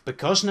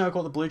 Because now I've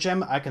got the blue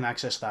gem, I can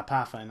access that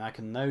path, and I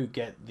can now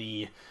get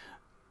the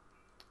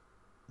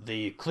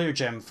clear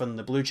gem from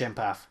the blue gem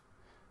path.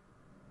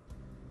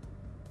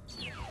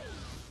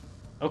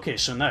 Okay,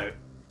 so now,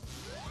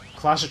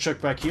 classic trick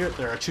back here,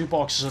 there are 2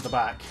 boxes at the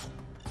back.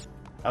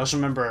 I also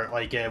remember,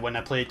 like, when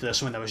I played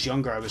this when I was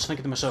younger, I was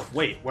thinking to myself,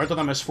 wait, where did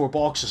I miss 4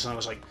 boxes? And I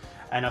was like,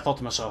 and I thought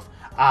to myself,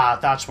 ah,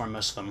 that's where I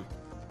missed them.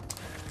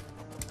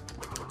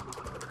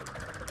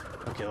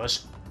 Okay,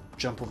 let's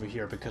jump over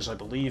here, because I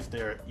believe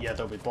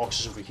there'll be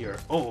boxes over here.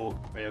 Oh,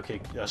 right, okay,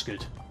 that's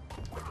good.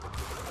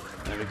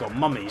 Now we've got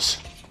mummies.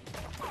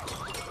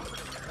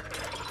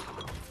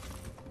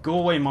 Go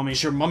away,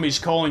 mummies, your mummy's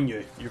calling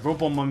you. Your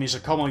robot mummies are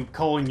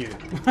calling you.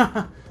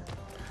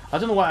 I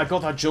don't know why I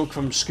got that joke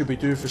from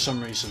Scooby-Doo for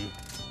some reason.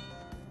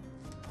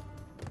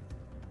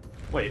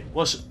 Wait,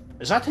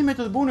 is that teammate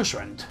to the bonus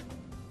round?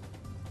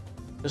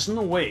 There's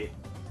no way.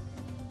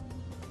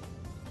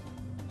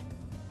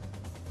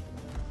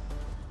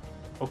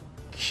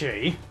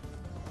 Okay.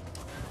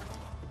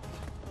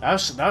 That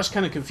was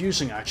kind of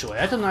confusing, actually.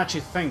 I didn't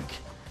actually think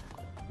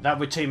that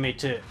would take me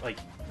to, like...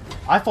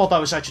 I thought that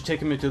was actually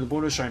taking me to the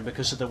bonus round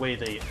because of the way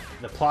the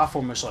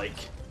platform was like.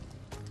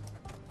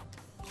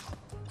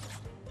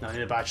 Now I need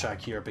to backtrack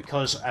here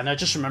because... And I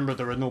just remember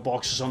there were no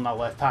boxes on that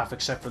left path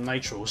except for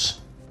nitros.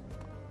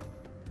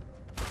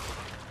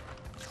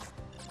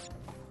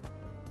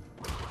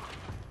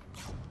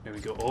 There we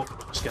go. Oh,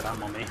 let's get that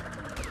mummy.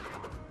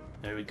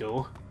 There we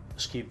go.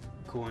 Let's keep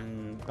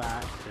going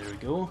back. There we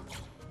go.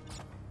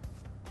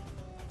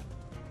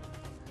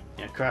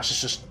 Yeah, Crash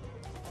is just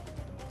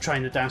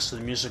trying to dance to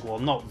the music. Well,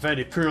 not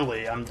very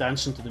poorly. I'm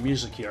dancing to the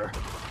music here.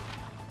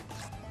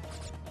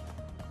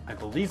 I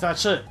believe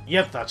that's it.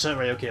 Yep, that's it.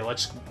 Right, okay,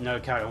 let's now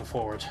carry on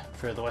forward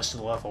for the rest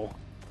of the level.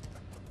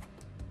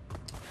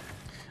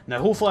 Now,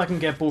 hopefully I can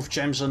get both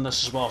gems in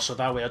this as well, so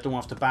that way I don't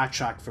have to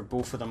backtrack for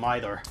both of them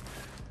either.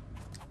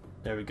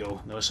 There we go.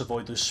 Now let's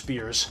avoid those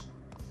spears.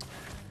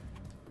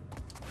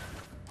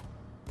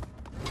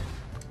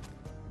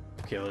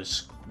 Okay,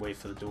 let's wait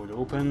for the door to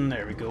open.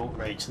 There we go.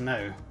 Right,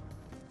 now.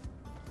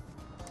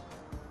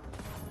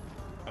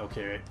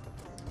 Okay, right.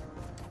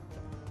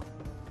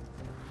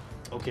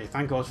 Okay,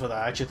 thank God for that.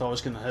 I actually thought I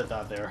was going to hit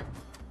that there.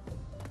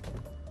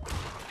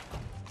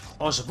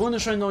 Oh, it's a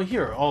bonus round not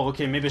here. Oh,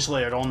 okay, maybe it's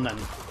later on then.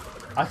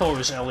 I thought it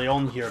was early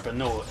on here, but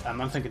no,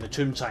 I'm thinking the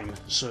tomb time.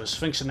 So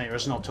Sphinx in there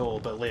is not till a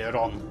bit later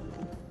on.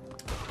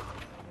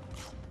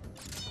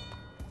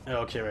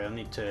 Okay, right, I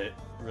need to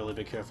really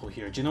be careful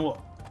here. Do you know what?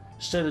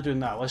 Instead of doing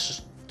that, let's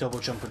just double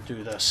jump and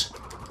do this.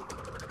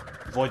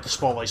 Avoid the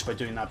spotlights by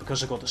doing that.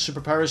 Because I've got the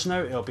superpowers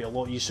now, it'll be a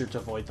lot easier to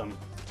avoid them.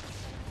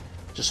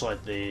 Just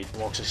let the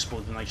blocks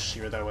explode the nitrous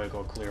here, that way I've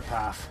got a clear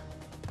path.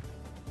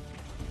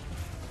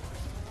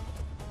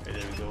 Right,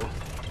 there we go.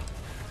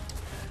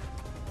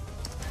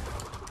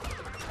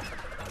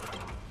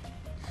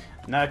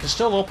 Now I can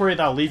still operate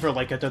that lever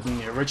like I did in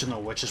the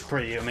original, which is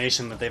pretty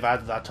amazing that they've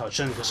added that touch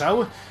in. Because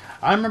I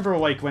remember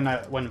like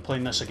when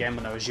playing this again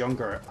when I was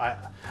younger,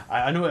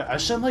 I know I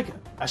sound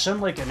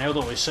like an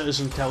elderly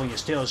citizen telling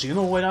his tales. You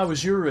know, when I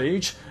was your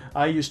age,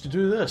 I used to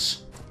do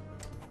this.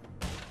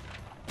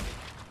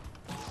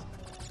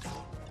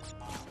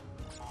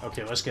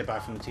 Okay, let's get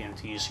back from the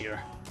TNTs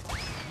here.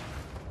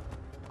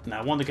 Now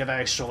I want to get that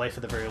extra life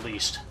at the very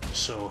least.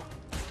 So,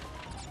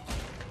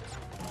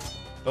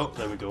 oh,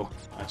 there we go.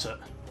 That's it.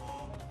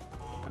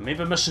 I may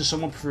be missing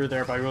someone through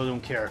there, but I really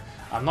don't care.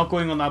 I'm not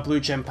going on that blue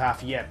gem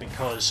path yet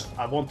because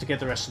I want to get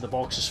the rest of the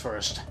boxes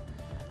first.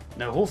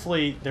 Now,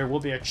 hopefully, there will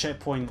be a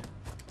checkpoint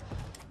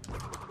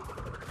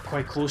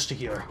quite close to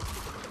here.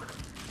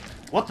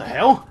 What the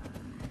hell?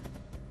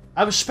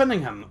 I was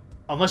spinning him,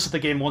 unless the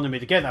game wanted me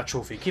to get that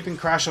trophy. Keeping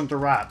Crash under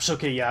wraps.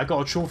 Okay, yeah, I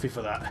got a trophy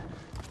for that.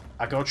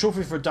 I got a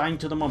trophy for dying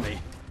to the mummy.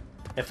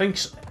 It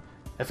thinks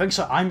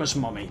that I'm his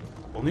mummy.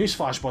 Well,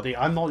 newsflash, buddy,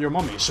 I'm not your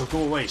mummy, so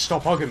go away.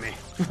 Stop hugging me.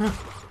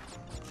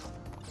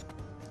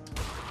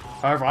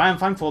 However, I am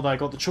thankful that I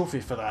got the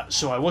trophy for that,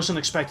 so I wasn't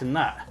expecting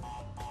that.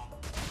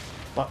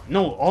 But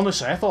no,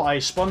 honestly, I thought I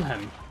spun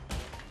him,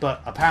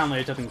 but apparently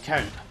it didn't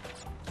count.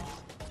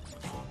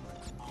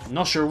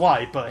 Not sure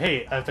why, but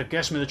hey, if it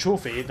gets me the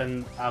trophy,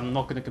 then I'm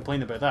not going to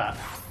complain about that.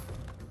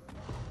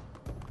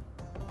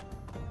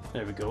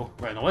 There we go.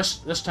 Right, now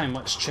this time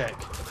let's check.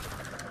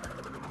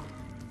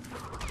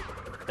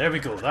 There we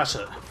go, that's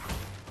it.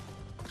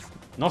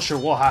 Not sure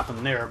what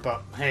happened there,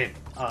 but hey,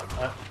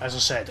 as I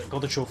said, I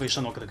got the trophy,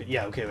 so I'm not going to...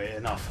 Yeah, okay, wait,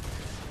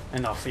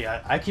 enough,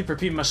 yeah. I keep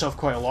repeating myself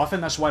quite a lot. I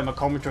think that's why my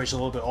commentary is a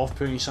little bit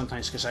off-putting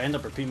sometimes, because I end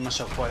up repeating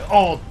myself quite...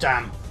 Oh,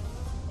 damn!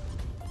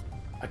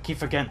 I keep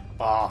forgetting...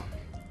 Ah.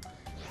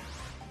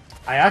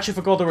 I actually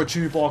forgot there were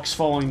 2 blocks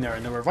falling there,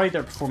 and they were right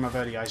there before my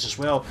very eyes as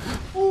well.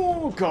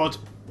 Oh, God!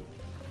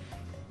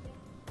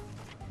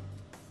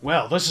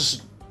 Well,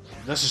 this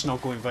is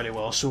not going very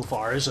well so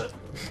far, is it?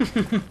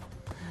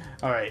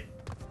 Alright.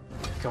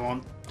 Come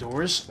on,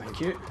 doors, thank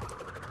you.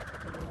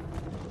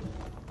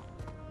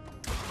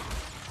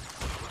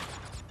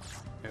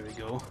 There we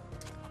go.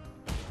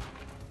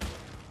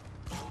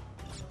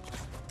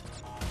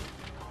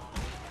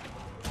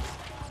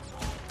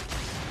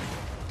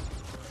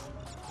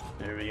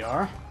 There we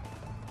are.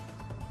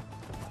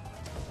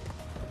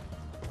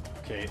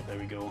 Okay, there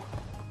we go.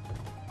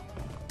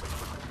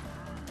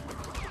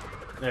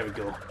 There we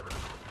go.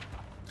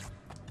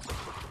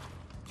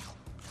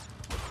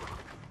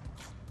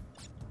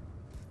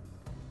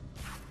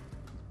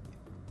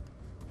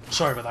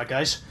 Sorry about that,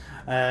 guys.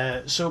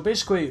 So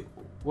basically,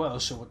 what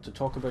else what to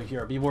talk about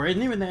here? We were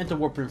in even into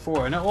Warp Room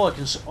 4, and all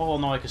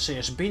I can say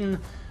it's been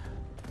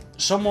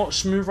somewhat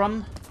smooth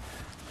run.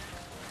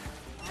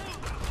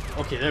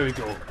 Okay, there we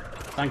go.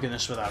 Thank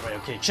goodness for that. Right,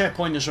 okay,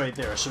 checkpoint is right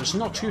there, so it's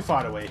not too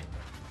far away.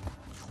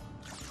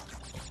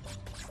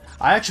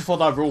 I actually thought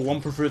that row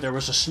 1 through there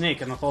was a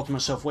snake, and I thought to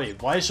myself,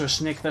 wait, why is there a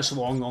snake this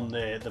long on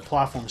the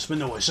platforms? But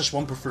no, it's just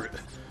one per fruit.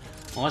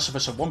 Unless if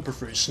it's a one per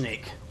fruit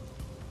snake.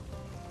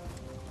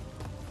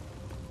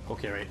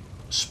 Okay, right.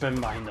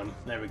 Spin behind them.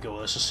 There we go.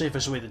 That's the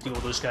safest way to deal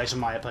with those guys, in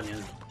my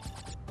opinion.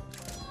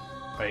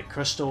 Right,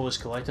 crystal is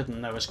collected,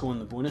 and now let's go on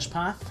the bonus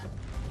path.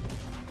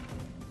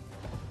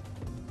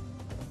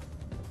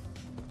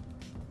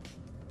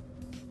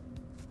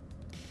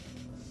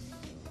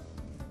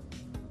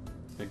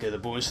 Okay, the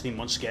bonus theme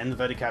once again, the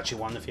very catchy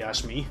one if you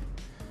ask me.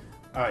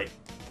 Alright.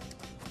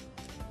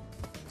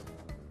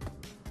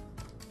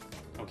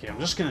 Okay, I'm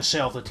just gonna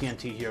sell the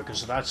TNT here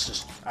because that's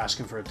just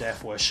asking for a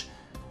death wish.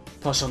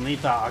 Plus I'll need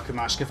that Arkham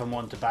Mask if I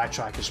want to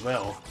backtrack as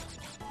well.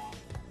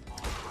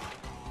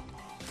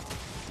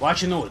 Well,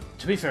 actually no,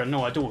 to be fair,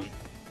 no I don't.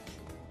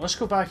 Let's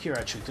go back here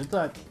actually. Did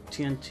that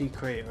TNT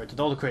crate, or did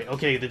all the crate?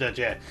 Okay, they did,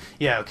 yeah.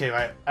 Yeah, okay,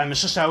 right.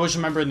 It's just I always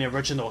remember in the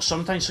original,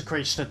 sometimes the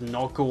crates did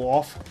not go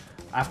off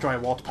after I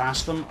walked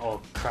past them. Oh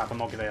crap, I'm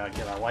not gonna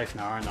get that life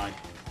now, aren't I?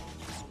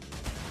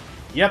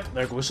 Yep,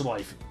 there goes the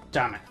life.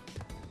 Damn it.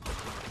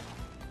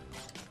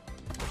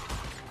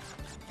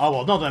 Oh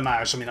well, not that it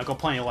matters. I mean, I've got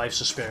plenty of lives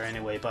to spare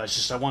anyway, but it's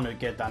just I want to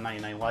get that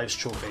 99 lives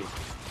trophy.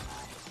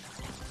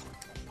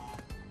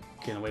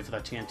 Okay, wait for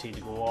that TNT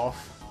to go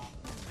off.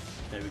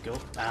 There we go.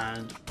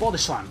 And body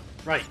slam.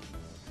 Right.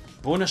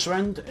 Bonus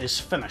round is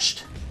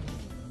finished.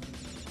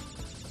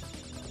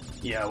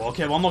 Yeah, well,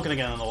 okay, well, I'm not going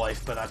to get another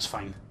life, but that's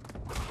fine.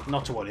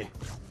 Not to worry.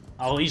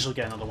 I'll easily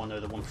get another one out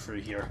of the one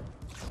through here.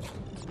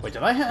 Wait,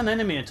 did I hit an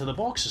enemy into the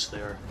boxes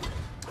there?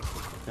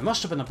 There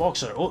must have been a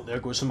box there. Oh, there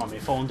goes the mummy,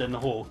 falling down the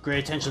hole.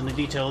 Great attention to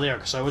detail there,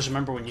 because I always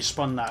remember when you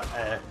spun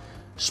that,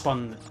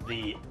 spun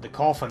the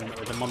coffin,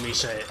 or the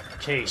mummy's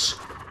case,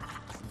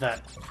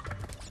 that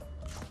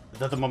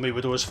the other mummy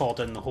would always fall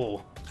down the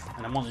hole.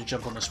 And I wanted to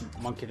jump on this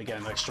monkey to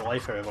get an extra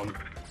life out of him.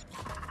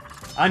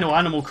 I know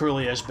animal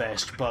cruelty is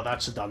best, but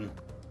that's done.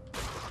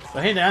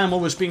 But hey, the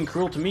animal was being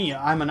cruel to me.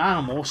 I'm an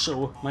animal,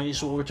 so might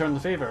as well return the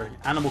favour.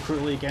 Animal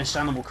cruelty against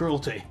animal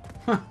cruelty.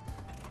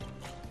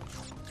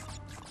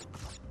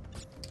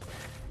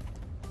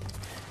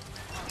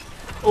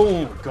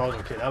 Oh god,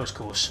 okay, that was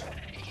close.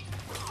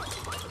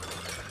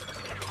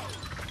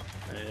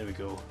 Right, there we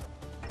go.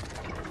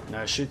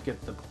 Now I should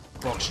get the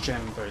box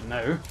gem out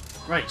now.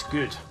 Right,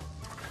 good.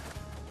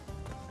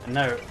 And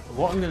now,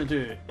 what I'm going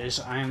to do is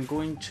I am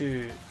going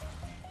to...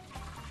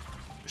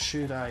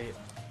 Should I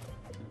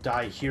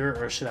die here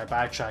or should I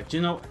backtrack? Do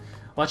you know,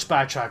 let's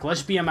backtrack.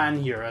 Let's be a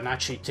man here and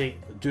actually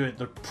do it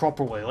the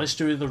proper way. Let's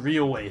do it the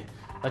real way.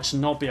 Let's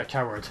not be a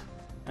coward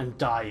and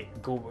die.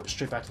 Go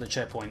straight back to the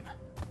checkpoint.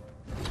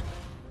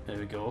 There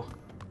we go.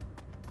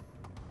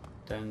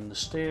 Down the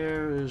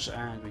stairs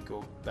and we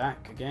go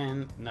back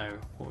again. Now,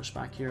 what was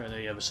back here?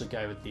 There, yeah, was the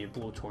guy with the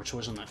blowtorch,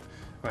 wasn't it?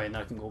 Right,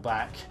 now I can go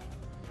back.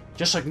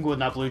 Just so I can go in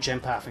that blue gem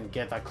path and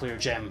get that clear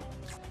gem.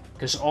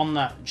 Because on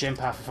that gem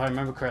path, if I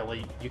remember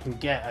correctly, you can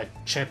get a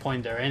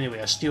checkpoint there anyway,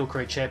 a steel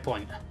crate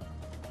checkpoint.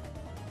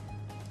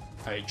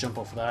 Alright, jump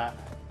off of that.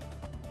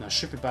 Now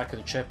ship it back to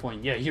the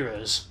checkpoint. Yeah, here it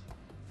is.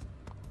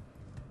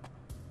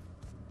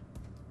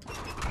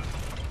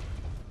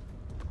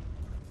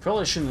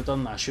 Probably shouldn't have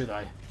done that, should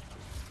I?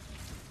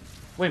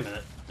 Wait a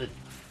minute.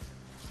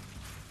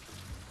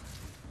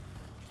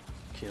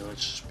 Okay,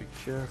 let's just be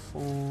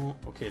careful.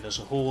 Okay, there's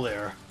a hole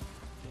there.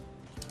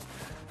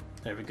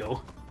 There we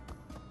go.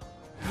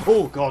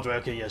 Oh god, right,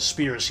 okay, yeah,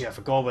 spears, yeah, I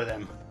forgot about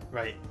them.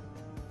 Right.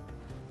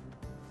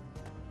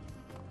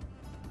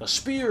 A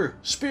spear!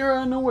 Spear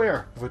out of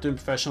nowhere! We're doing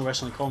professional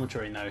wrestling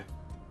commentary now.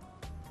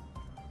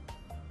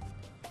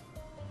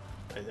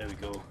 Right, there we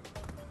go.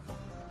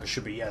 There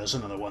should be, yeah, there's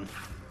another one.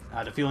 I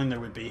had a feeling there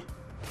would be.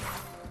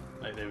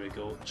 Right, there we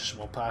go, just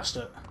walk past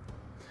it.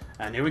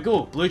 And here we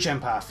go, blue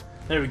gem path.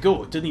 There we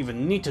go, didn't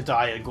even need to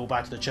die and go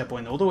back to the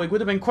checkpoint, although it would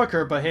have been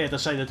quicker, but hey, I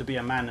decided to be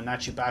a man and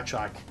actually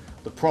backtrack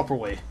the proper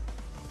way.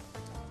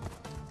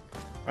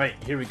 Right,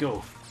 here we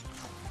go.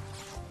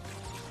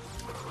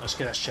 Let's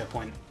get this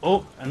checkpoint.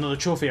 Oh, another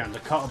trophy urn, the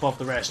cut above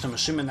the rest. I'm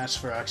assuming that's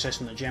for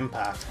accessing the gem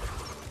path.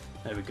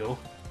 There we go.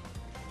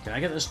 Can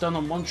I get this done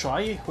on one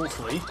try?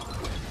 Hopefully.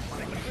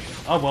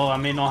 Oh well, that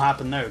may not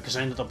happen now, because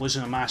I ended up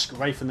losing a mask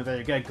right from the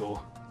very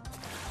get-go.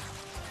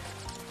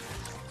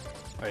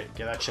 Right,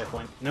 get that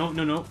checkpoint. No,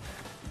 no, no.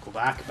 Go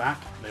back,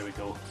 back. There we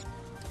go.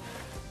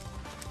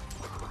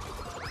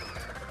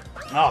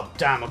 Oh,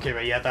 damn, okay,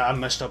 right, yeah, I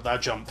messed up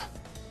that jump.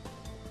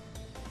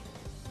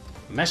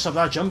 Messed up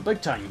that jump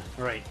big time.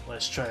 Right,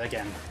 let's try it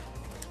again.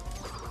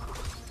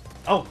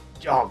 Oh,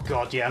 oh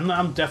god, yeah,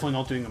 I'm definitely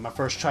not doing it my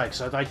first try,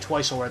 because I died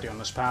twice already on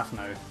this path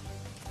now.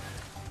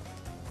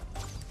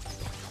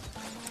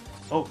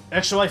 Oh,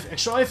 extra life,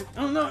 extra life!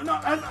 Oh, no, no,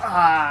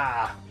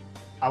 ah!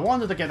 I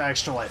wanted to get that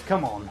extra life,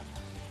 come on.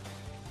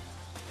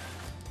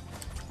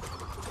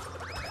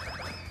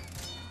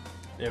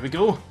 There we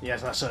go.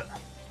 Yes, that's it.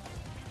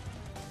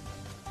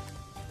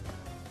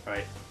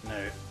 Right,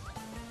 now.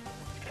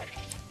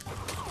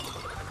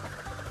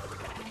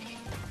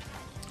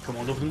 Come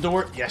on, open the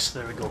door. Yes,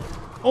 there we go.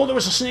 Oh, there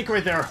was a snake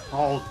right there.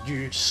 Oh,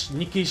 you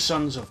sneaky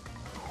sons of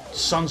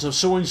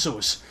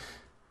so-and-sos.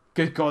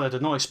 Good God, I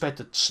did not expect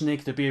the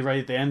snake to be right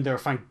at the end there.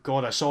 Thank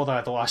God I saw that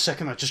at the last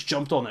second. I just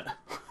jumped on it.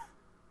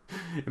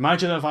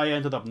 Imagine if I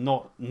ended up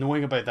not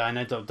knowing about that and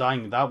ended up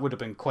dying. That would have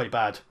been quite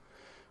bad.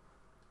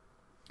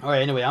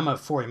 Alright, anyway, I'm at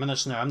 40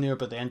 minutes now. I'm near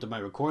about the end of my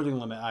recording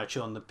limit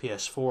actually on the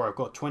PS4. I've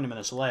got 20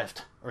 minutes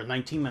left, or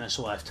 19 minutes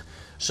left.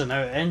 So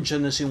now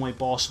Engine is the only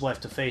boss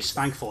left to face,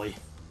 thankfully.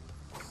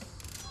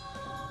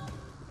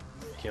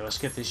 Okay, let's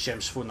get these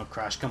gems before no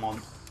crash, come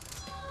on.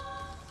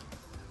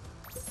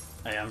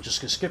 Hey, I'm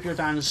just going to skip your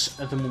dance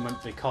at the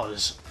moment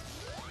because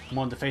I'm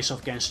on to face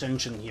off against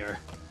Engine here.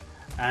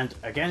 And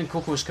again,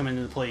 Coco's coming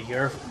into play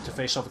here to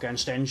face off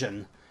against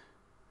Engine.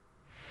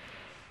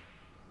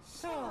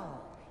 So,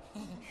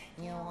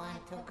 you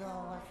want to go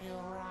a few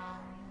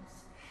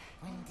rounds?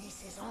 When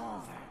this is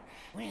over,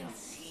 we'll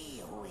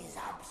see who is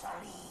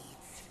obsolete.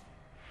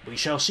 We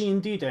shall see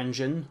indeed,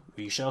 Engine.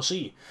 We shall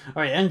see.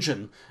 Alright,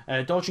 Engine.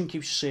 Dodging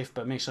keeps you safe,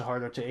 but makes it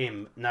harder to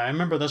aim. Now, I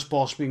remember this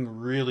boss being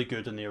really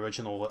good in the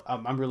original.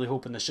 I'm really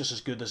hoping it's just as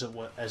good as it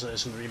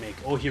is in the remake.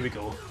 Oh, here we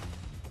go.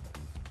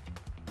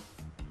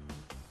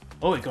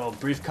 Oh, we got a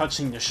brief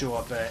cutscene to show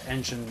up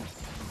Engine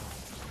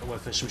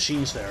with his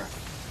machines there.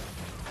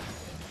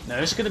 Now,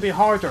 is it going to be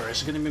harder?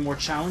 Is it going to be more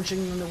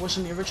challenging than it was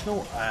in the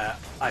original?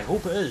 I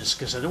hope it is,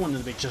 because I don't want it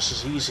to be just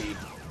as easy.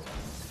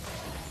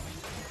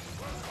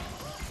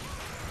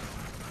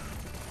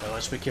 Well,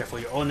 let's be careful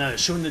here. Oh no,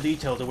 it's showing the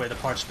detail the way the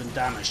part's been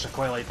damaged. I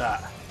quite like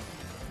that.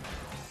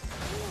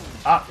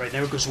 Ah, right,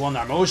 there goes one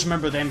arm. I always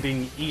remember them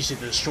being easy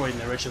to destroy in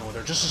the original.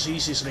 They're just as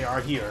easy as they are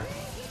here.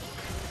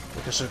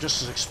 Because they're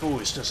just as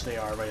exposed as they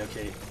are. Right,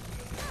 okay.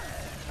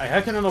 Hey,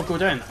 how can I not go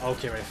down?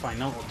 Okay, right, fine.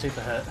 No, we'll take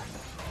the hit.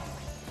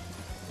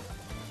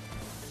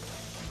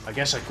 I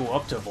guess I go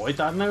up to avoid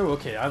that now?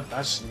 Okay,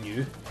 that's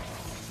new.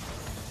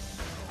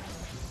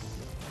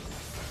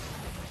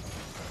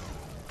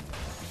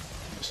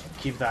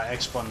 keep that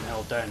X button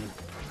held down.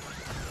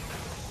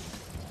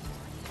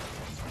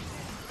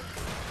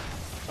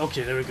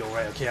 Okay, there we go.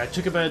 Right, okay, I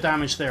took a bit of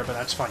damage there, but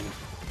that's fine.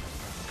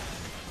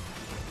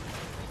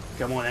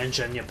 Come on,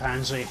 engine, you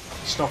pansy.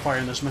 Stop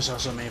firing those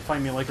missiles at me and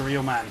fight me like a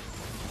real man.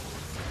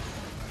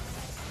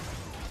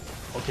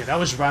 Okay, that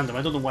was random.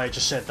 I don't know why I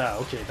just said that.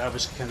 Okay, that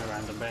was kind of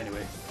random, but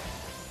anyway.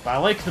 But I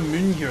like the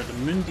moon here. The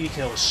moon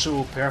detail is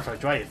so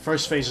perfect. Right,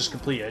 first phase is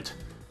completed.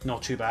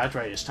 Not too bad.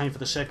 Right, it's time for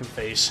the second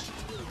phase.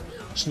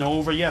 It's not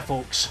over yet,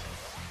 folks.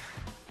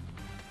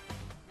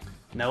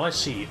 Now, let's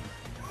see.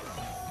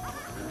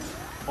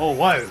 Oh,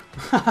 wow.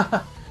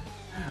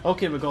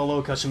 Okay, we got a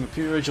little custom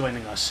computer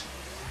joining us.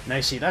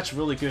 Now, see, that's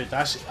really good.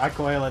 I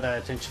quite like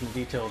that attention to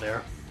detail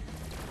there.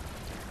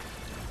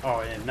 Oh,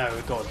 and now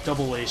we've got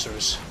double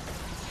lasers.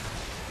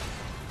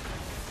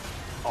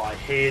 Oh, I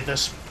hate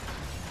this.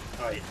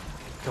 Alright,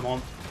 come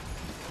on.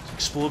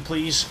 Explode,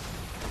 please.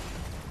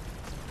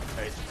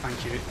 Right,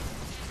 thank you.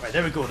 Right,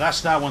 there we go.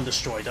 That's that one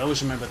destroyed. I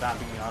always remember that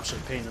being an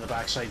absolute pain in the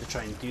backside to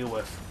try and deal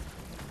with.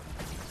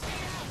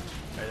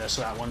 Right, that's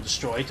that one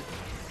destroyed.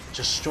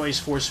 Just destroys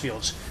force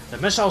fields. The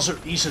missiles are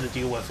easy to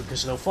deal with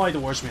because they'll fly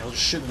towards me. I'll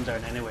just shoot them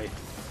down anyway.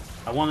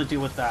 I want to deal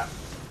with that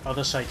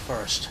other side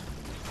first,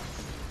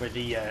 where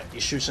the he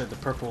shoots out the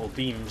purple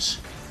beams.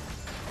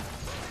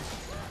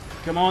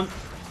 Come on.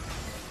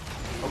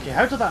 Okay,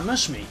 how did that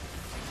miss me?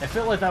 It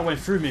felt like that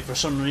went through me for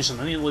some reason.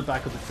 I need to look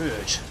back at the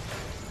footage.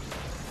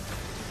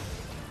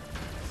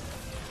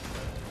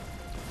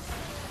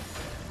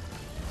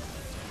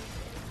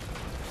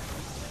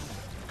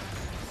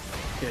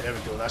 Okay, there we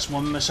go. That's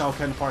one missile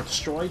counterpart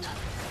destroyed.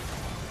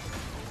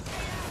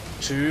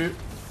 Two.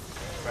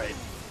 Right.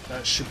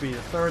 That should be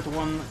the third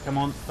one. Come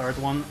on, third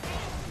one.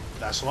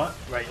 That's what.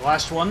 Right,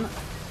 last one.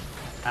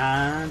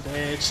 And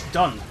it's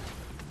done.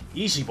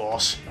 Easy,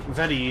 boss.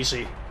 Very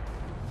easy.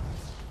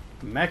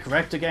 Mech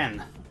wrecked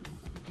again.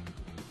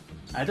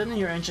 I didn't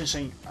hear engine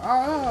saying,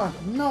 "Ah,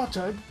 not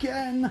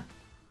again."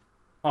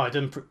 Oh, I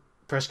didn't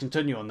press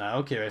continue on that.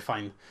 Okay, right,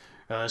 fine.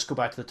 Let's go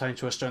back to the Time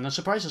Twister. And I'm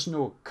surprised there's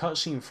no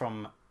cutscene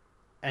from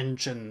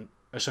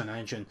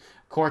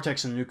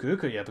Cortex and Nuka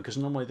Uka yet, because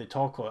normally they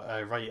talk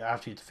right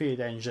after you defeat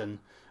Engine.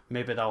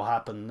 Maybe that'll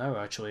happen now,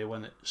 actually,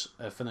 when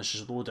it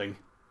finishes loading.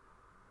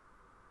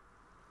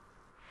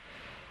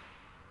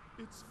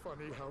 It's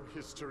funny how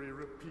history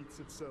repeats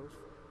itself.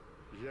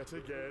 Yet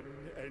again,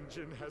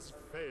 Engine has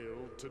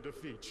failed to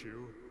defeat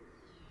you.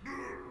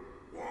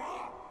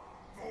 What?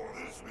 For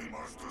this we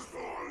must destroy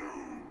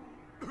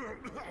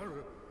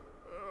you!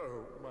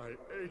 Oh, my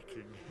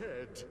aching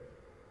head.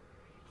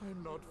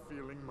 I'm not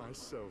feeling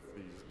myself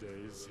these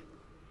days.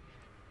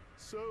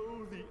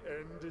 So the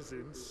end is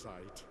in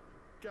sight.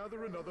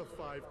 Gather another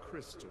 5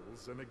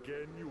 crystals, and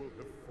again you will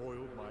have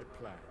foiled my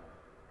plan.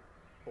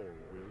 Or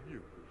will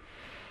you?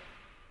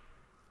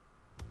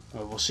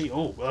 Oh, we'll see.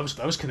 Oh,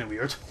 that was kind of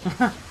weird.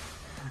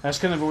 That's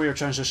kind of a weird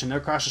transition there.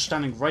 Crash is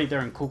standing right there,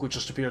 and Coco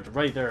just appeared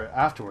right there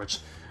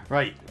afterwards.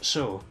 Right,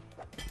 so...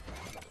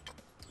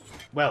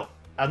 Well,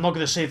 I'm not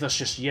going to save this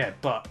just yet,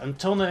 but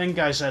until then,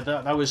 guys,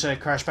 that was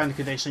Crash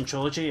Bandicoot Sane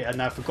Trilogy,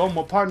 and I've forgotten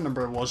what part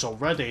number it was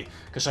already,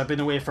 because I've been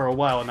away for a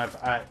while, and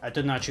I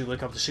didn't actually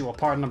look up to see what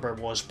part number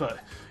it was, but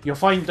you'll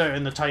find out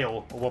in the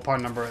title what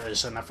part number it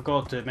is, and I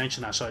forgot to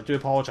mention that, so I do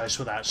apologise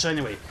for that. So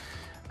anyway,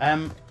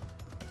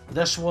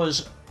 this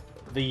was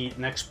the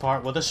next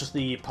part. Well, this is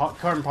the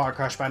current part of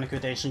Crash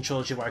Bandicoot Sane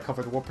Trilogy, where I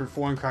covered Warp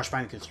 4 and Crash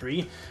Bandicoot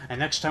 3, and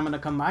next time when I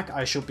come back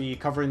I shall be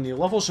covering the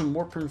levels in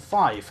Warp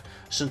 5.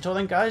 So until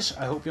then, guys,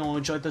 I hope you all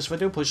enjoyed this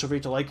video. Please feel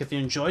free to like if you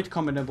enjoyed,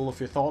 comment down below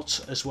with your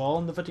thoughts as well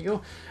on the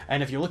video,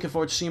 and if you're looking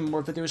forward to seeing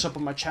more videos up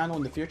on my channel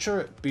in the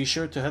future, be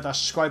sure to hit that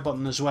subscribe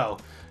button as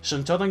well. So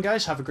until then,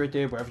 guys, have a great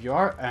day wherever you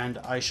are, and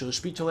I shall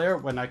speak to you later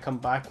when I come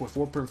back with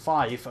Warp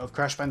 5 of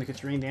Crash Bandicoot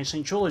 3 and the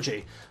Sane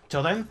Trilogy.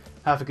 Till then,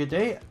 have a good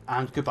day,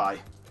 and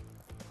goodbye.